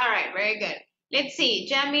 All right, very good. Let's see,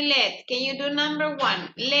 Jamilet, can you do number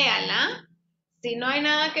 1? Léala. Si no hay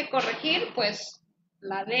nada que corregir, pues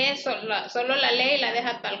la lee, solo la lee y la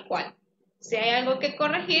deja tal cual. Si hay algo que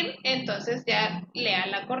corregir, entonces ya lea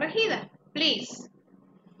la corregida. Please.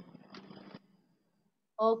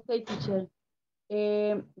 Okay, teacher.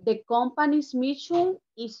 The company's mission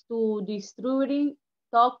is to distribute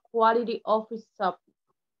top quality office software.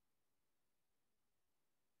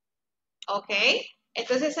 Ok.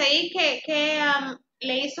 Entonces ahí que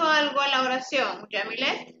le hizo algo a la oración,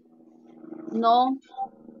 Jamilet. No,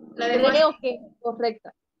 La demás, creo que es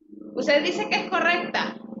correcta. usted dice que es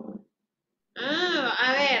correcta.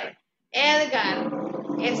 A ver, Edgar,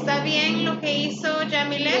 ¿está bien lo que hizo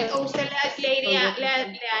Jamilet Yes. o usted le haría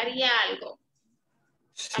algo a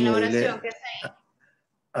Sí, la oración que está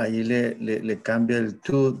ahí? ahí le cambia el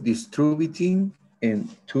to distributing en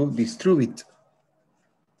to distribute.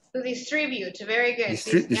 To distribute, very good.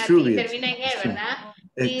 Distribute. Termina en E, ¿verdad?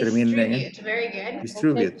 Termina en E. Distribute, very good.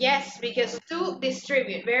 Distribute. Yes, because to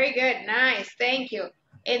distribute, very good, nice, thank you.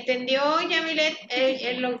 ¿Entendió, Yamilet,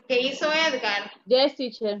 lo que hizo Edgar? Yes,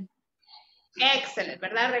 teacher. Excellent,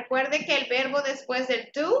 ¿verdad? Recuerde que el verbo después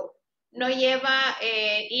del to no lleva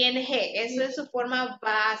ing, eso es su forma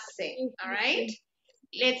base, all right?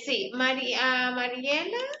 Let's see, Mariela,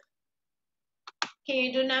 can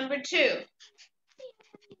you do number 2?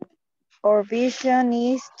 Our vision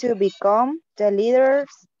is to become the leaders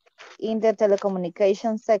in the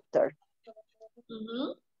telecommunication sector.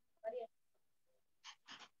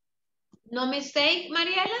 No mistake,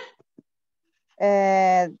 Mariela?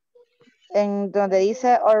 En donde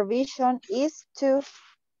dice our vision is to,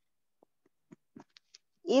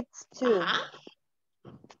 it's to.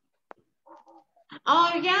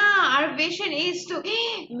 Oh, yeah, our vision is to,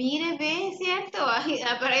 mire, ve, cierto,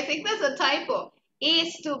 but I think that's a typo.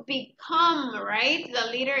 Is to become, right? The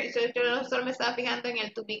leader, yo solo me estaba fijando en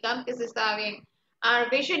el to become, que se estaba bien. Our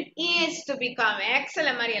vision is to become.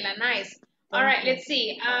 Excellent, Mariela, nice. All right, let's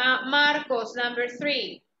see. Marcos, number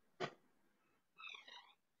 3.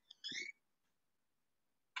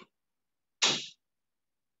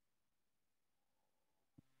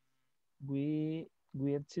 We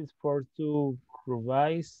exist for to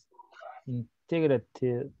provide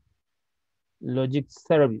integrated logistic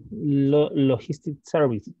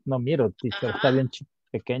service. No, miro, teacher, está bien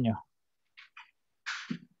pequeño.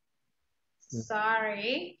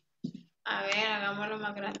 Sorry. A ver, hagámoslo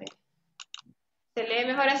más grande. ¿Se lee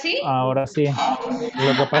mejor así? Ahora sí.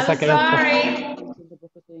 Lo que pasa que es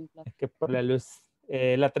que por la luz.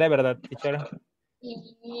 La 3, ¿verdad, teacher?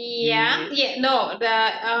 Yeah, no,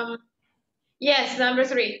 yes, number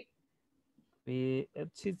 3. We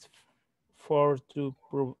exist for to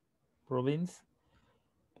provide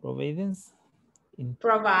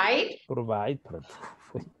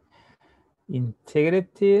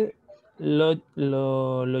integrated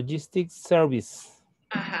logistics service.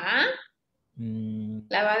 Ajá.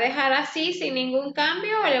 ¿La va a dejar así sin ningún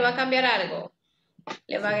cambio o le va a cambiar algo?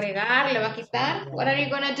 ¿Le va a agregar? ¿Le va a quitar? What are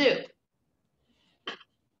you gonna do?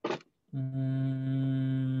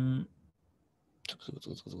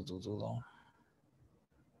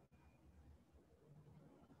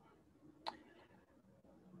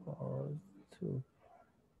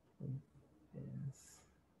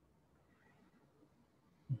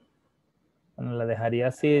 Bueno, la dejaría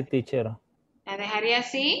así, teacher. ¿La dejaría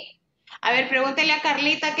así? A ver, pregúntele a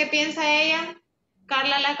Carlita qué piensa ella.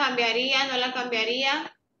 ¿Carla la cambiaría? ¿No la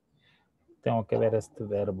cambiaría? Tengo que ver este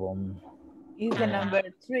verbo. Is the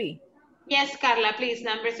number 3. Yes, Carla, please,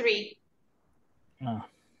 number 3.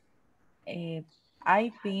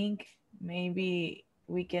 I think maybe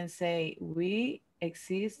we can say we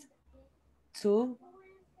exist to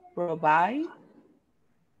provide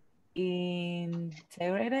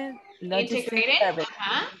integrated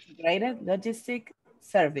logistic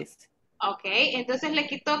service. Okay, entonces le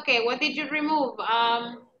quitó que, what did you remove?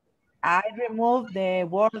 I removed the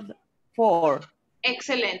word for.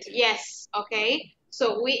 Excellent, yes, okay.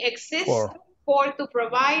 So we exist for to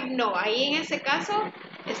provide, no, ahí en ese caso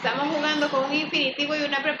estamos jugando con un infinitivo y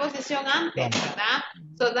una preposición antes, ¿verdad?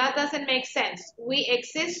 So that doesn't make sense. We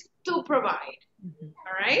exist to provide,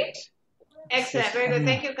 all right? Excellent, very good.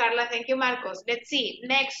 Thank you, Carla. Thank you, Marcos. Let's see,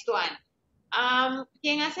 next one.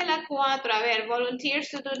 ¿Quién hace la 4? A ver, volunteers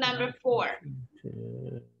to do number 4.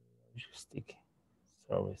 Logistic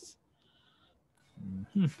service.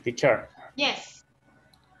 Teacher. Yes.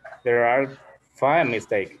 There are 5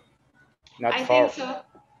 mistakes, not 4. I think so.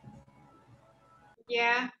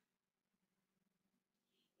 Yeah.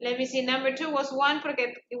 Let me see. Number 2 was 1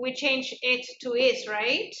 porque we changed it to is,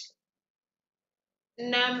 right?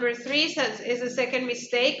 Number 3 says is a second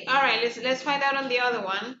mistake. All right, let's find out on the other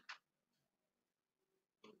one.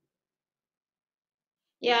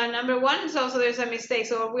 Yeah, number 1 is also there's a mistake,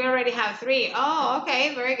 so we already have 3. Oh,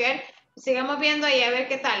 okay, very good. Sigamos viendo ahí a ver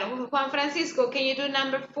qué tal. Juan Francisco, can you do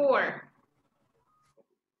number 4?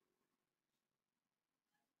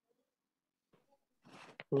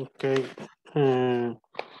 Okay.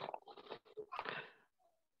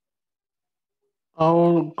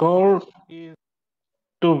 Our goal is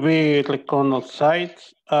to be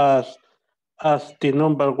recognized as the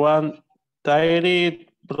 #1 dairy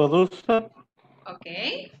producer.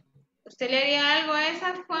 Okay. ¿Usted le haría algo a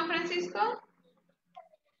esa, Juan Francisco?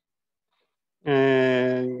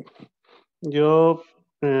 Yo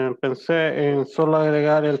pensé en solo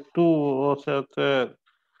agregar el to, o sea,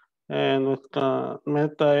 nuestra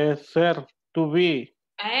meta es ser, to be.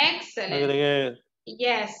 Excellent. Agregué.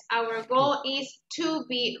 Yes, our goal is to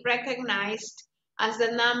be recognized as the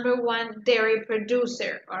 #1 dairy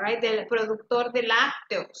producer, all right, del productor de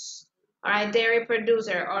lácteos, all right, dairy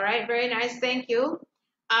producer, all right, very nice, thank you.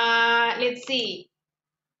 Let's see,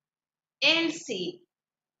 Elsie,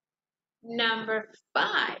 number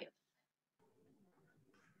 5.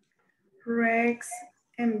 Rex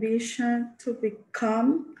ambition to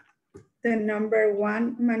become the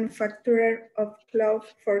 #1 manufacturer of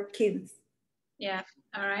clothes for kids. Yeah,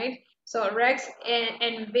 all right. So Rex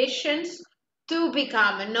envisions to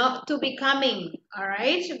become, not to becoming. All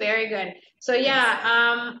right, very good. So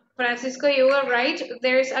yeah, Francisco, you were right.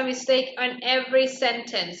 There's a mistake on every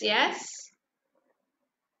sentence, yes?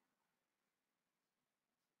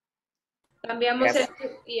 Cambiamos Yes.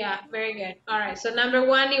 yeah, very good. All right, so number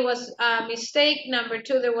 1, it was a mistake. Number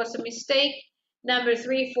 2, there was a mistake. Number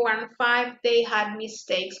 3, 4, and 5, they had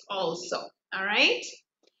mistakes also. All right,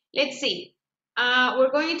 let's see. We're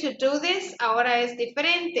going to do this. Ahora es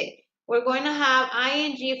diferente. We're going to have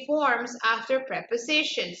ing forms after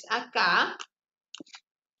prepositions. Acá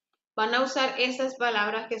van a usar estas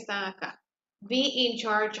palabras que están acá. Be in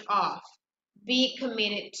charge of. Be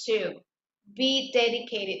committed to. Be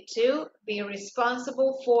dedicated to. Be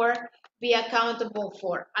responsible for. Be accountable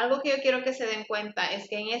for. Algo que yo quiero que se den cuenta es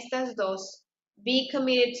que en estas dos, be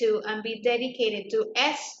committed to and be dedicated to,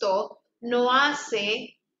 esto no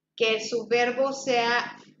hace que su verbo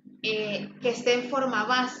sea, que esté en forma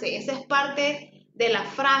base. Esa es parte de la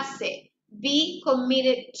frase. Be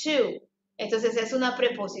committed to. Entonces es una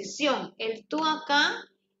preposición. El to acá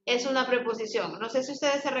es una preposición. No sé si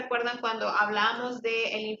ustedes se recuerdan cuando hablamos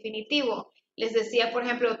del infinitivo. Les decía, por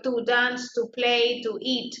ejemplo, to dance, to play, to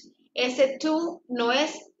eat. Ese to no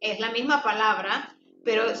es la misma palabra,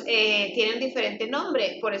 pero tiene un diferente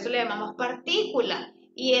nombre. Por eso le llamamos partícula.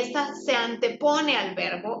 Y esta se antepone al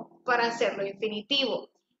verbo para hacerlo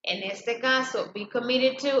infinitivo. En este caso, be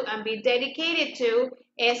committed to and be dedicated to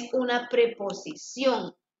es una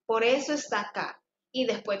preposición. Por eso está acá. Y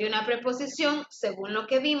después de una preposición, según lo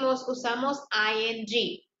que vimos, usamos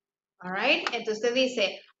ing. All right? Entonces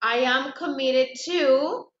dice, I am committed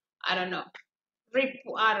to,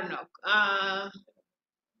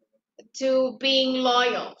 to being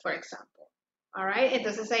loyal, for example. All right?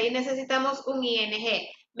 Entonces ahí necesitamos un ing.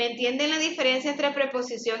 ¿Me entienden la diferencia entre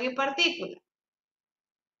preposición y partícula?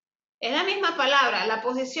 Es la misma palabra, la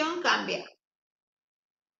posición cambia.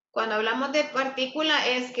 Cuando hablamos de partícula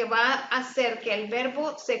es que va a hacer que el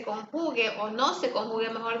verbo se conjugue o no se conjugue,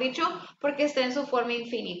 mejor dicho, porque está en su forma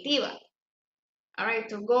infinitiva. All right,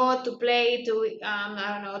 to go, to play, to,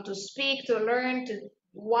 to speak, to learn, to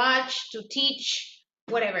watch, to teach,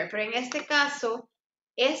 whatever. Pero en este caso,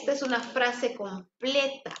 esta es una frase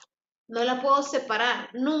completa. No la puedo separar,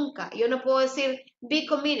 nunca. Yo no puedo decir, be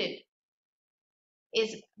committed.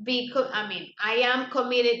 I am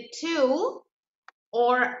committed to,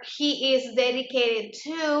 or he is dedicated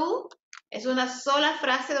to, es una sola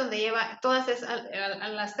frase donde lleva todas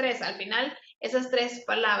las tres, al final, esas tres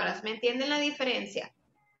palabras. ¿Me entienden la diferencia?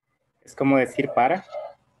 Es como decir para.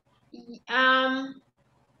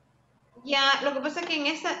 Ya, lo que pasa es que en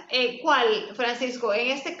esta, ¿cuál, Francisco?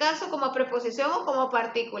 ¿En este caso como preposición o como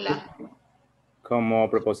partícula? Como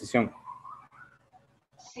preposición.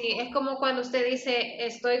 Sí, es como cuando usted dice,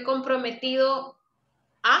 estoy comprometido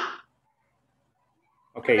a.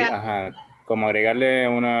 Ok, ajá. Como agregarle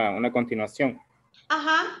una continuación.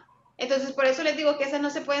 Ajá. Entonces, por eso les digo que esas no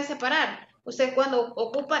se pueden separar. Usted cuando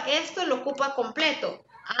ocupa esto, lo ocupa completo.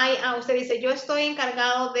 Usted dice, yo estoy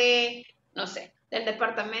encargado de, no sé, del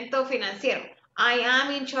departamento financiero. I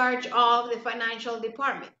am in charge of the financial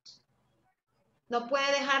department. No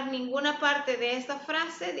puede dejar ninguna parte de esta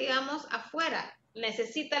frase, digamos, afuera.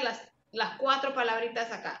 Necesita las 4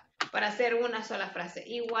 palabritas acá para hacer una sola frase.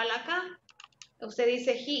 Igual acá, usted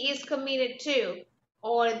dice, he is committed to,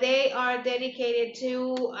 or they are dedicated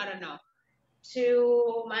to, I don't know,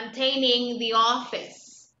 to maintaining the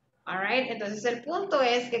office. All right? Entonces el punto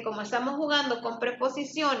es que como estamos jugando con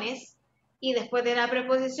preposiciones y después de la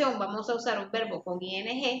preposición vamos a usar un verbo con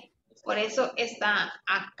ing, por eso está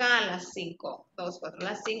acá las 5, 2, 4,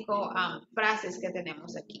 las 5 frases que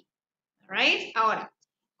tenemos aquí. All right? Ahora,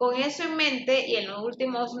 con eso en mente y en los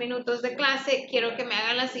últimos minutos de clase, quiero que me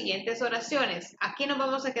hagan las siguientes oraciones. Aquí nos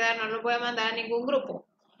vamos a quedar, no los voy a mandar a ningún grupo.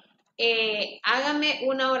 Hágame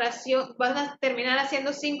una oración, van a terminar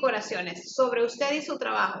haciendo 5 oraciones sobre usted y su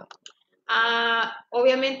trabajo.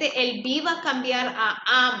 Obviamente el be va a cambiar a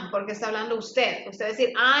am porque está hablando usted. Usted va a decir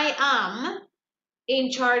I am in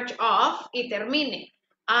charge of y termine.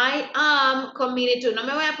 I am committed to. No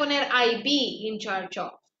me voy a poner I be in charge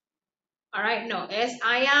of. All right, no, es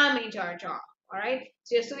I am in charge of. All right.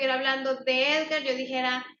 Si yo estuviera hablando de Edgar, yo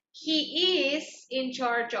dijera he is in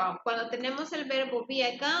charge of. Cuando tenemos el verbo be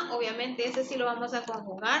acá, obviamente ese sí lo vamos a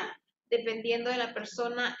conjugar dependiendo de la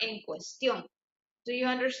persona en cuestión. Do you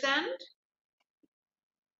understand?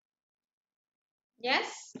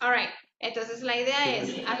 Yes? All right. Entonces la idea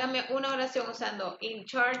es, hágame una oración usando in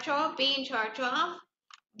charge of, be in charge of,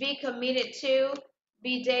 be committed to,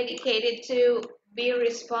 be dedicated to, be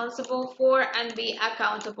responsible for, and be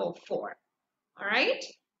accountable for. All right?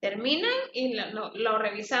 Terminan y lo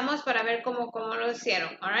revisamos para ver cómo lo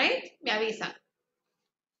hicieron. All right? Me avisan.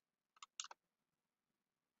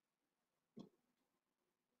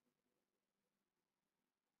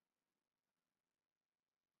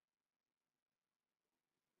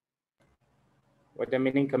 What the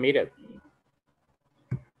meaning committed?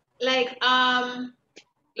 Like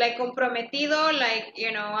comprometido, like,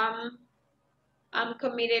 you know, I'm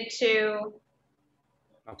committed to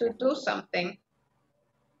do something.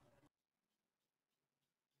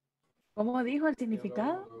 ¿Cómo dijo el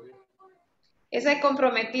significado? Ese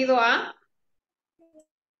comprometido a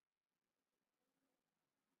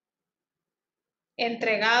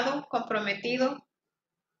entregado, comprometido.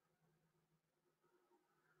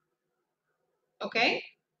 ¿Ok?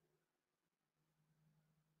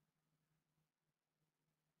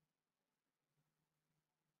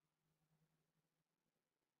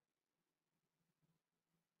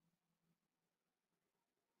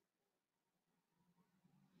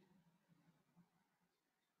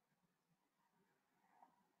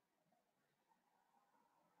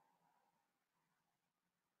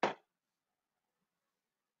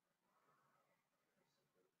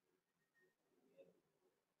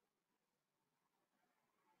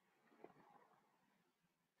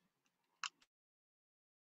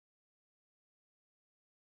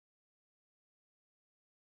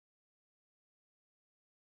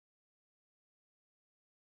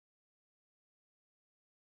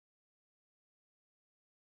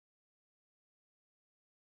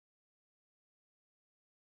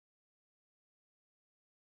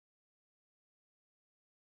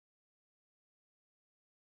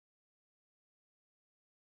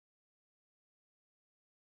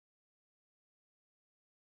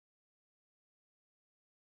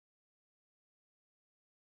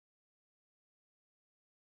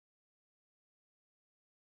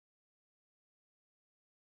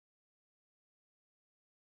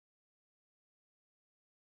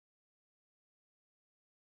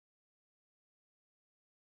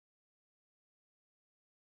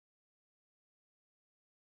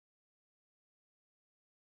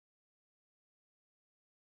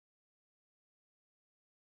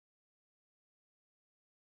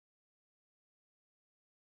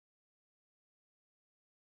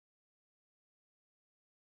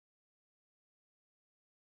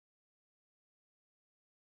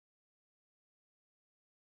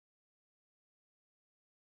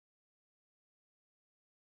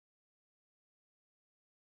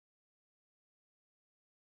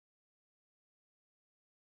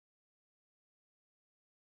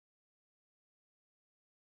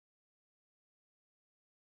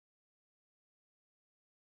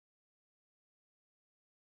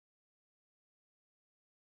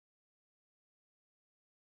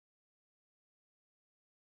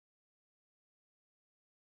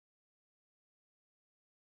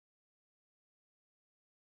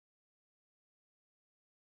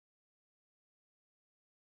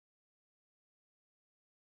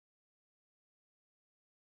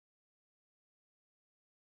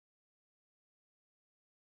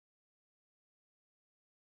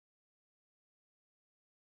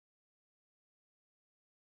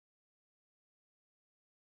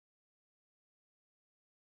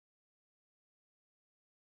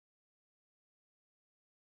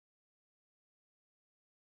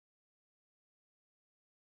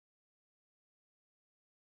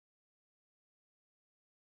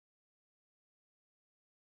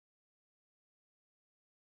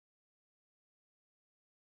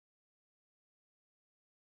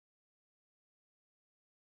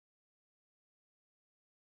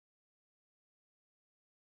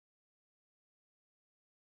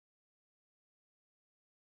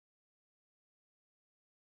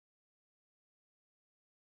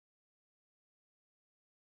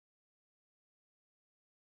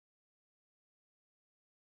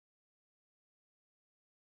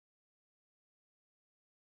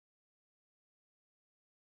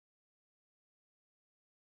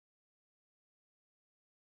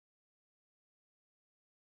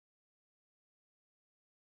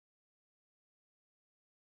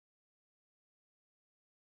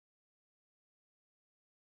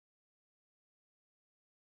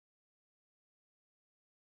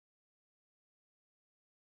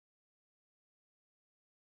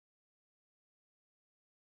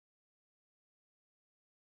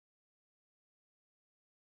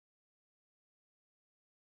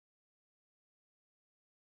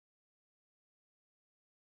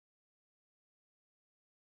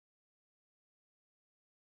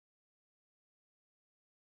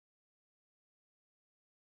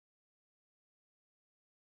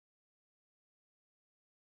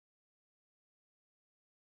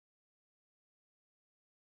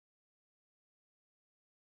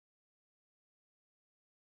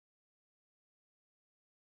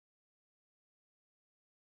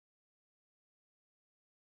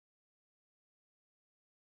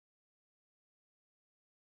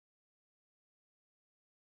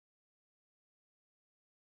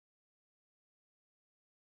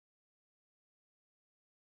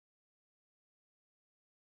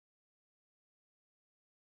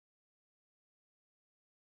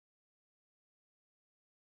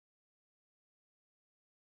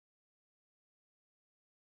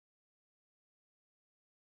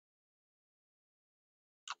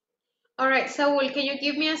 All right, Saul, can you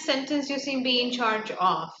give me a sentence using be in charge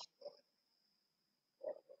of?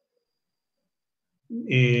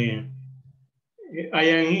 I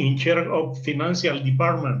am in charge of financial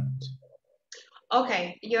department.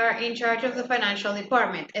 Okay, you're in charge of the financial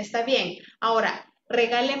department. Está bien. Ahora,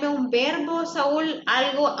 regáleme un verbo, Saúl,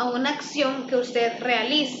 algo, a una acción que usted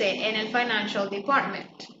realice en el financial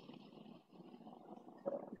department.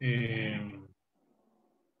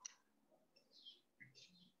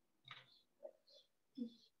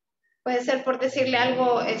 Puede ser por decirle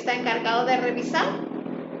algo, está encargado de revisar,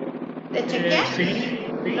 de chequear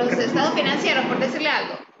los estados financieros, por decirle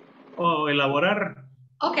algo. O elaborar.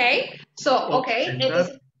 Okay, so,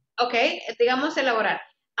 entonces, digamos elaborar.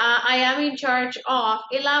 I am in charge of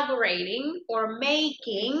elaborating or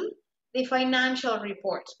making the financial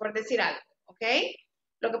reports, por decir algo, okay?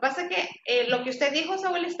 Lo que pasa es que lo que usted dijo,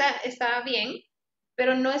 Saúl, está bien,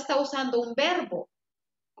 pero no está usando un verbo.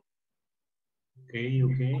 Okay.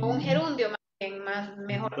 O un gerundio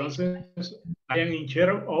mejor. Entonces, I am in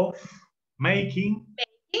charge of making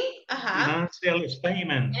financial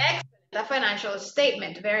statement. Excellent, the financial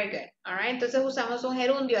statement, very good. All right, entonces usamos un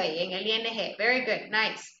gerundio ahí en el ING, very good,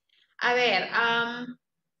 nice. A ver,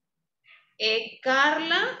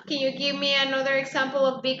 Carla, can you give me another example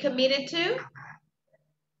of be committed to?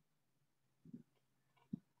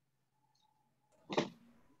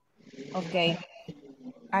 Okay,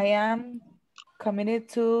 I am committed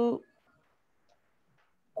to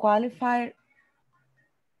qualify.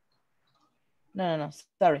 No,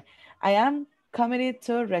 sorry. I am committed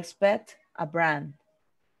to respect a brand.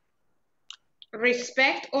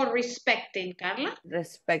 Respect or respecting, Carla?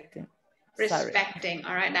 Respecting. Respecting,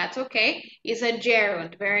 all right, that's okay. It's a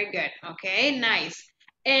gerund, very good, okay, nice.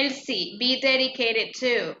 Elsie, be dedicated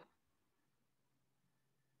to.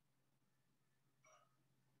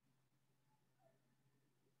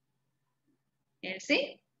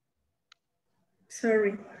 Elsie?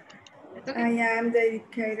 Sorry. Okay. I am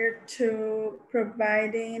dedicated to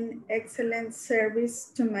providing excellent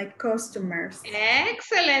service to my customers.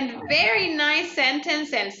 Excellent. Very nice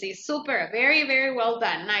sentence, Elsie. Super. Very, very well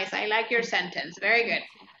done. Nice. I like your sentence. Very good.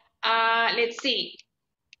 Let's see.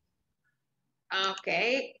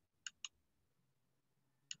 Okay.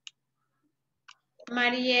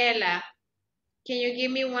 Mariela, can you give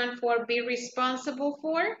me one for be responsible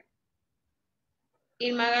for? Y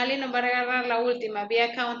Magali nos va a regalar la última, be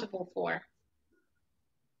accountable for.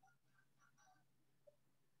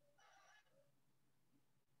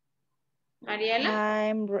 Mariela?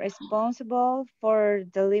 I'm responsible for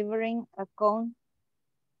delivering account.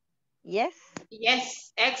 Yes?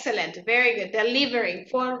 Yes, excellent. Very good. Delivering,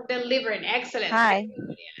 for delivering. Excellent. Hi.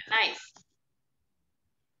 Nice.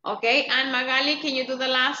 Okay, and Magali, can you do the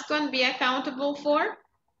last one? Be accountable for?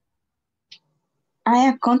 I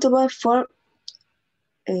am accountable for,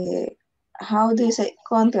 how do you say,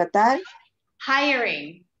 contratar?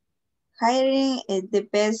 Hiring. Hiring the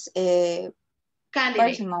best Candidate.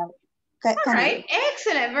 personal. All right,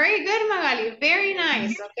 excellent. Very good, Magali. Very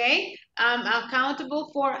nice, okay?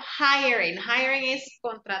 Accountable for hiring. Hiring is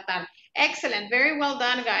contratar. Excellent. Very well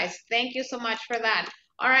done, guys. Thank you so much for that.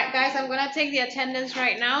 All right, guys, I'm going to take the attendance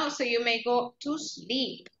right now so you may go to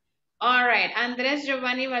sleep. All right, Andrés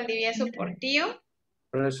Giovanni Valdivieso Portillo.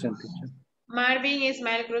 Present, teacher. Marvin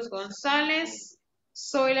Ismael Cruz González.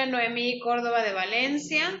 Zoila Noemí Córdoba de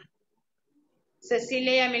Valencia.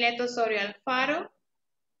 Cecilia Yamileto Osorio Alfaro.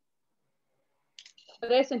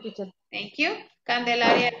 Present, teacher. Thank you.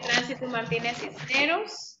 Candelaria Tránsito Martínez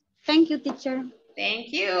Cisneros. Thank you, teacher.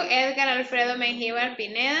 Thank you. Edgar Alfredo Mengíbar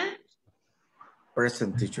Pineda.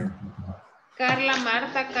 Present, teacher. Carla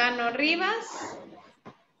Marta Cano Rivas.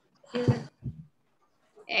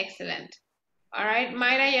 Excellent. All right.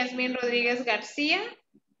 Mayra Yasmín Rodríguez García.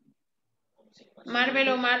 Marvel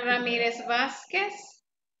Omar Ramírez Vázquez.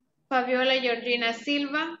 Fabiola Georgina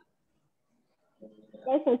Silva.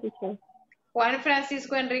 Present, teacher. Juan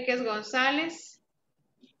Francisco Enríquez González.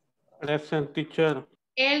 Present, teacher.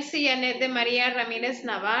 Elsie Janet de María Ramírez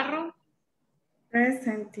Navarro.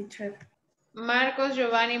 Present, teacher. Marcos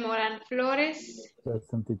Giovanni Morán Flores.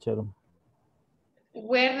 Present, teacher.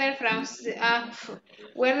 Werner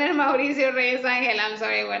Mauricio Reyes Ángel. I'm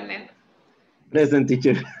sorry, Werner. Present,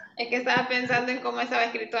 teacher. Es que estaba pensando en cómo estaba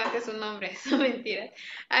escrito antes su nombre. Eso es mentira.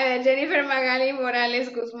 A ver, Jennifer Magali Morales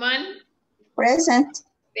Guzmán. Present.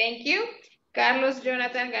 Thank you. Carlos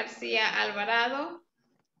Jonathan García Alvarado.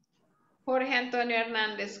 Jorge Antonio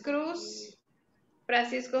Hernández Cruz.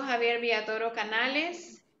 Francisco Javier Villatoro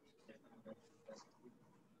Canales.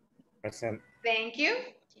 Present. Thank you.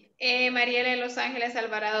 Mariela de Los Ángeles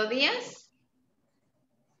Alvarado Díaz.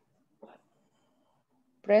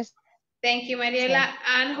 Present. Thank you, Mariela.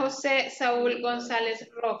 And Jose Saúl González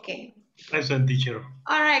Roque. Present, teacher.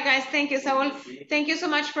 All right, guys. Thank you, Saúl. Thank you so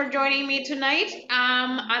much for joining me tonight.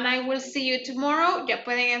 And I will see you tomorrow. Ya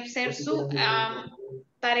pueden hacer su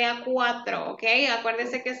tarea 4, ¿ok?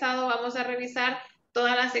 Acuérdense que sábado vamos a revisar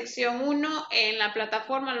toda la sección 1 en la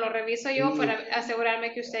plataforma. Lo reviso yo para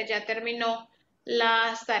asegurarme que usted ya terminó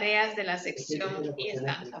las tareas de la sección y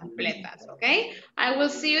están completas, ¿ok? I will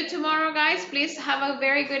see you tomorrow, guys. Please have a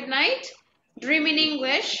very good night. Dream in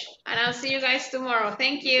English, and I'll see you guys tomorrow.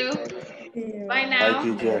 Thank you. Bye now.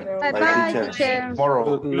 Bye, teacher. Bye, Bye, teacher. teacher.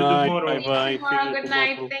 Tomorrow. Good night. tomorrow. Bye bye. Tomorrow, good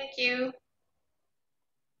night. Thank you.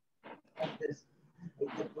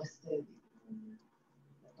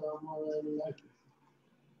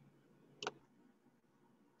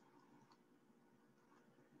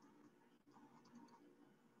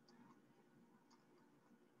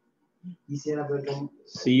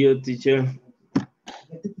 See you, teacher.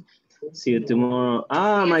 See you tomorrow.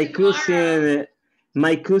 Ah, my cousin,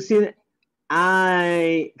 ¿cómo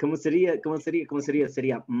sería?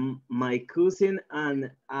 Sería, my cousin and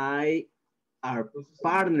I are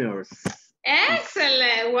partners.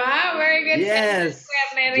 Excellent. Wow, very good. Yes.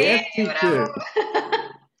 Yes, teacher.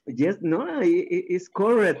 Yes, no, it's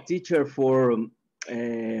correct, teacher, for,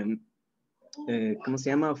 ¿cómo se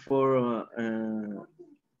llama? For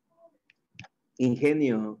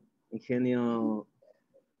ingenio,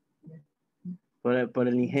 por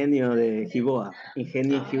el ingenio de Giboa.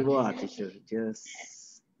 Ingenio Giboa, teacher.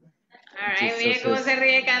 Yes. All right, mire cómo se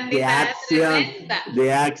ríe Candida.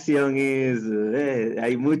 The action is,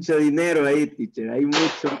 hay mucho dinero ahí, teacher. Hay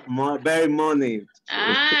mucho, very money.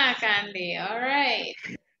 Ah, Candy, all right.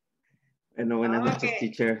 Bueno, buenas noches,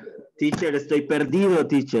 teacher. Teacher, estoy perdido,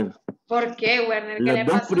 teacher. ¿Por qué, Werner? ¿Qué le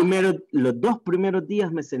pasó? Los dos primeros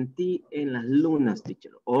días me sentí en las lunas,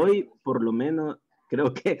 teacher. Hoy, por lo menos,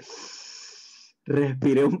 creo que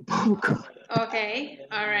respiré un poco. Ok,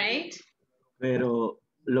 all right. Pero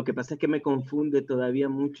lo que pasa es que me confunde todavía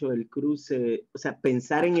mucho el cruce. O sea,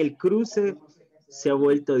 pensar en el cruce se ha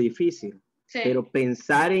vuelto difícil. Sí. Pero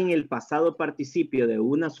pensar en el pasado participio de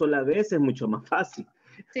una sola vez es mucho más fácil.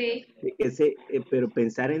 Sí. Pero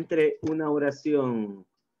pensar entre una oración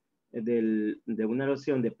de una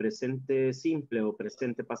oración de presente simple o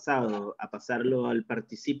presente pasado a pasarlo al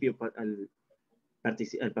participio, al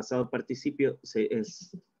pasado participio,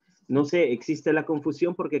 no sé, existe la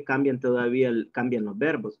confusión porque cambian los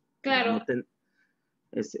verbos. Claro.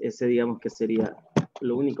 Ese digamos que sería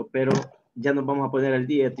lo único, pero ya nos vamos a poner al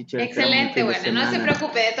día, teacher. Excelente, bueno, no se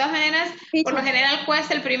preocupe. De todas maneras, por lo general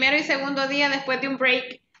cuesta el primero y segundo día después de un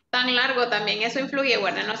break tan largo también. Eso influye,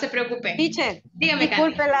 bueno, no se preocupe. Teacher, dígame,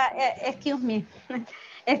 disculpe, excuse me.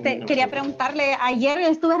 Quería preguntarle, ayer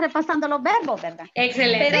estuve repasando los verbos, ¿verdad?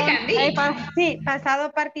 Excelente, Candy. Sí,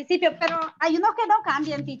 pasado participio, pero hay unos que no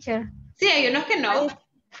cambian, teacher. Sí, hay unos que no.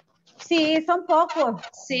 Sí, son pocos.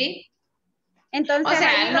 Sí. Entonces, o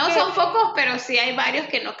sea, no son pocos, pero sí hay varios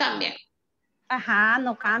que no cambian. Ajá,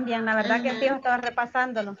 no cambian, la verdad que sí, yo estaba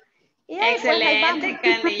repasándolo. Excelente,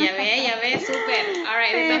 Candy, ya ve, súper. All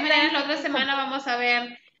right, de todas maneras, la otra semana vamos a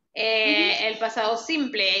ver el pasado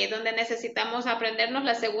simple, ahí es donde necesitamos aprendernos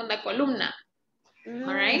la segunda columna.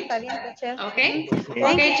 All right. Está bien, teacher. Ok,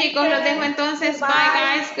 chicos, los dejo entonces. Bye,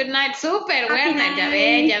 guys. Good night. Super, Werner, ya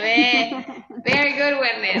ve. Very good,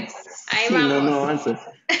 Werner. Ahí vamos. No avanza.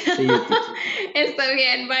 Sí, está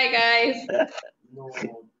bien, bye, guys.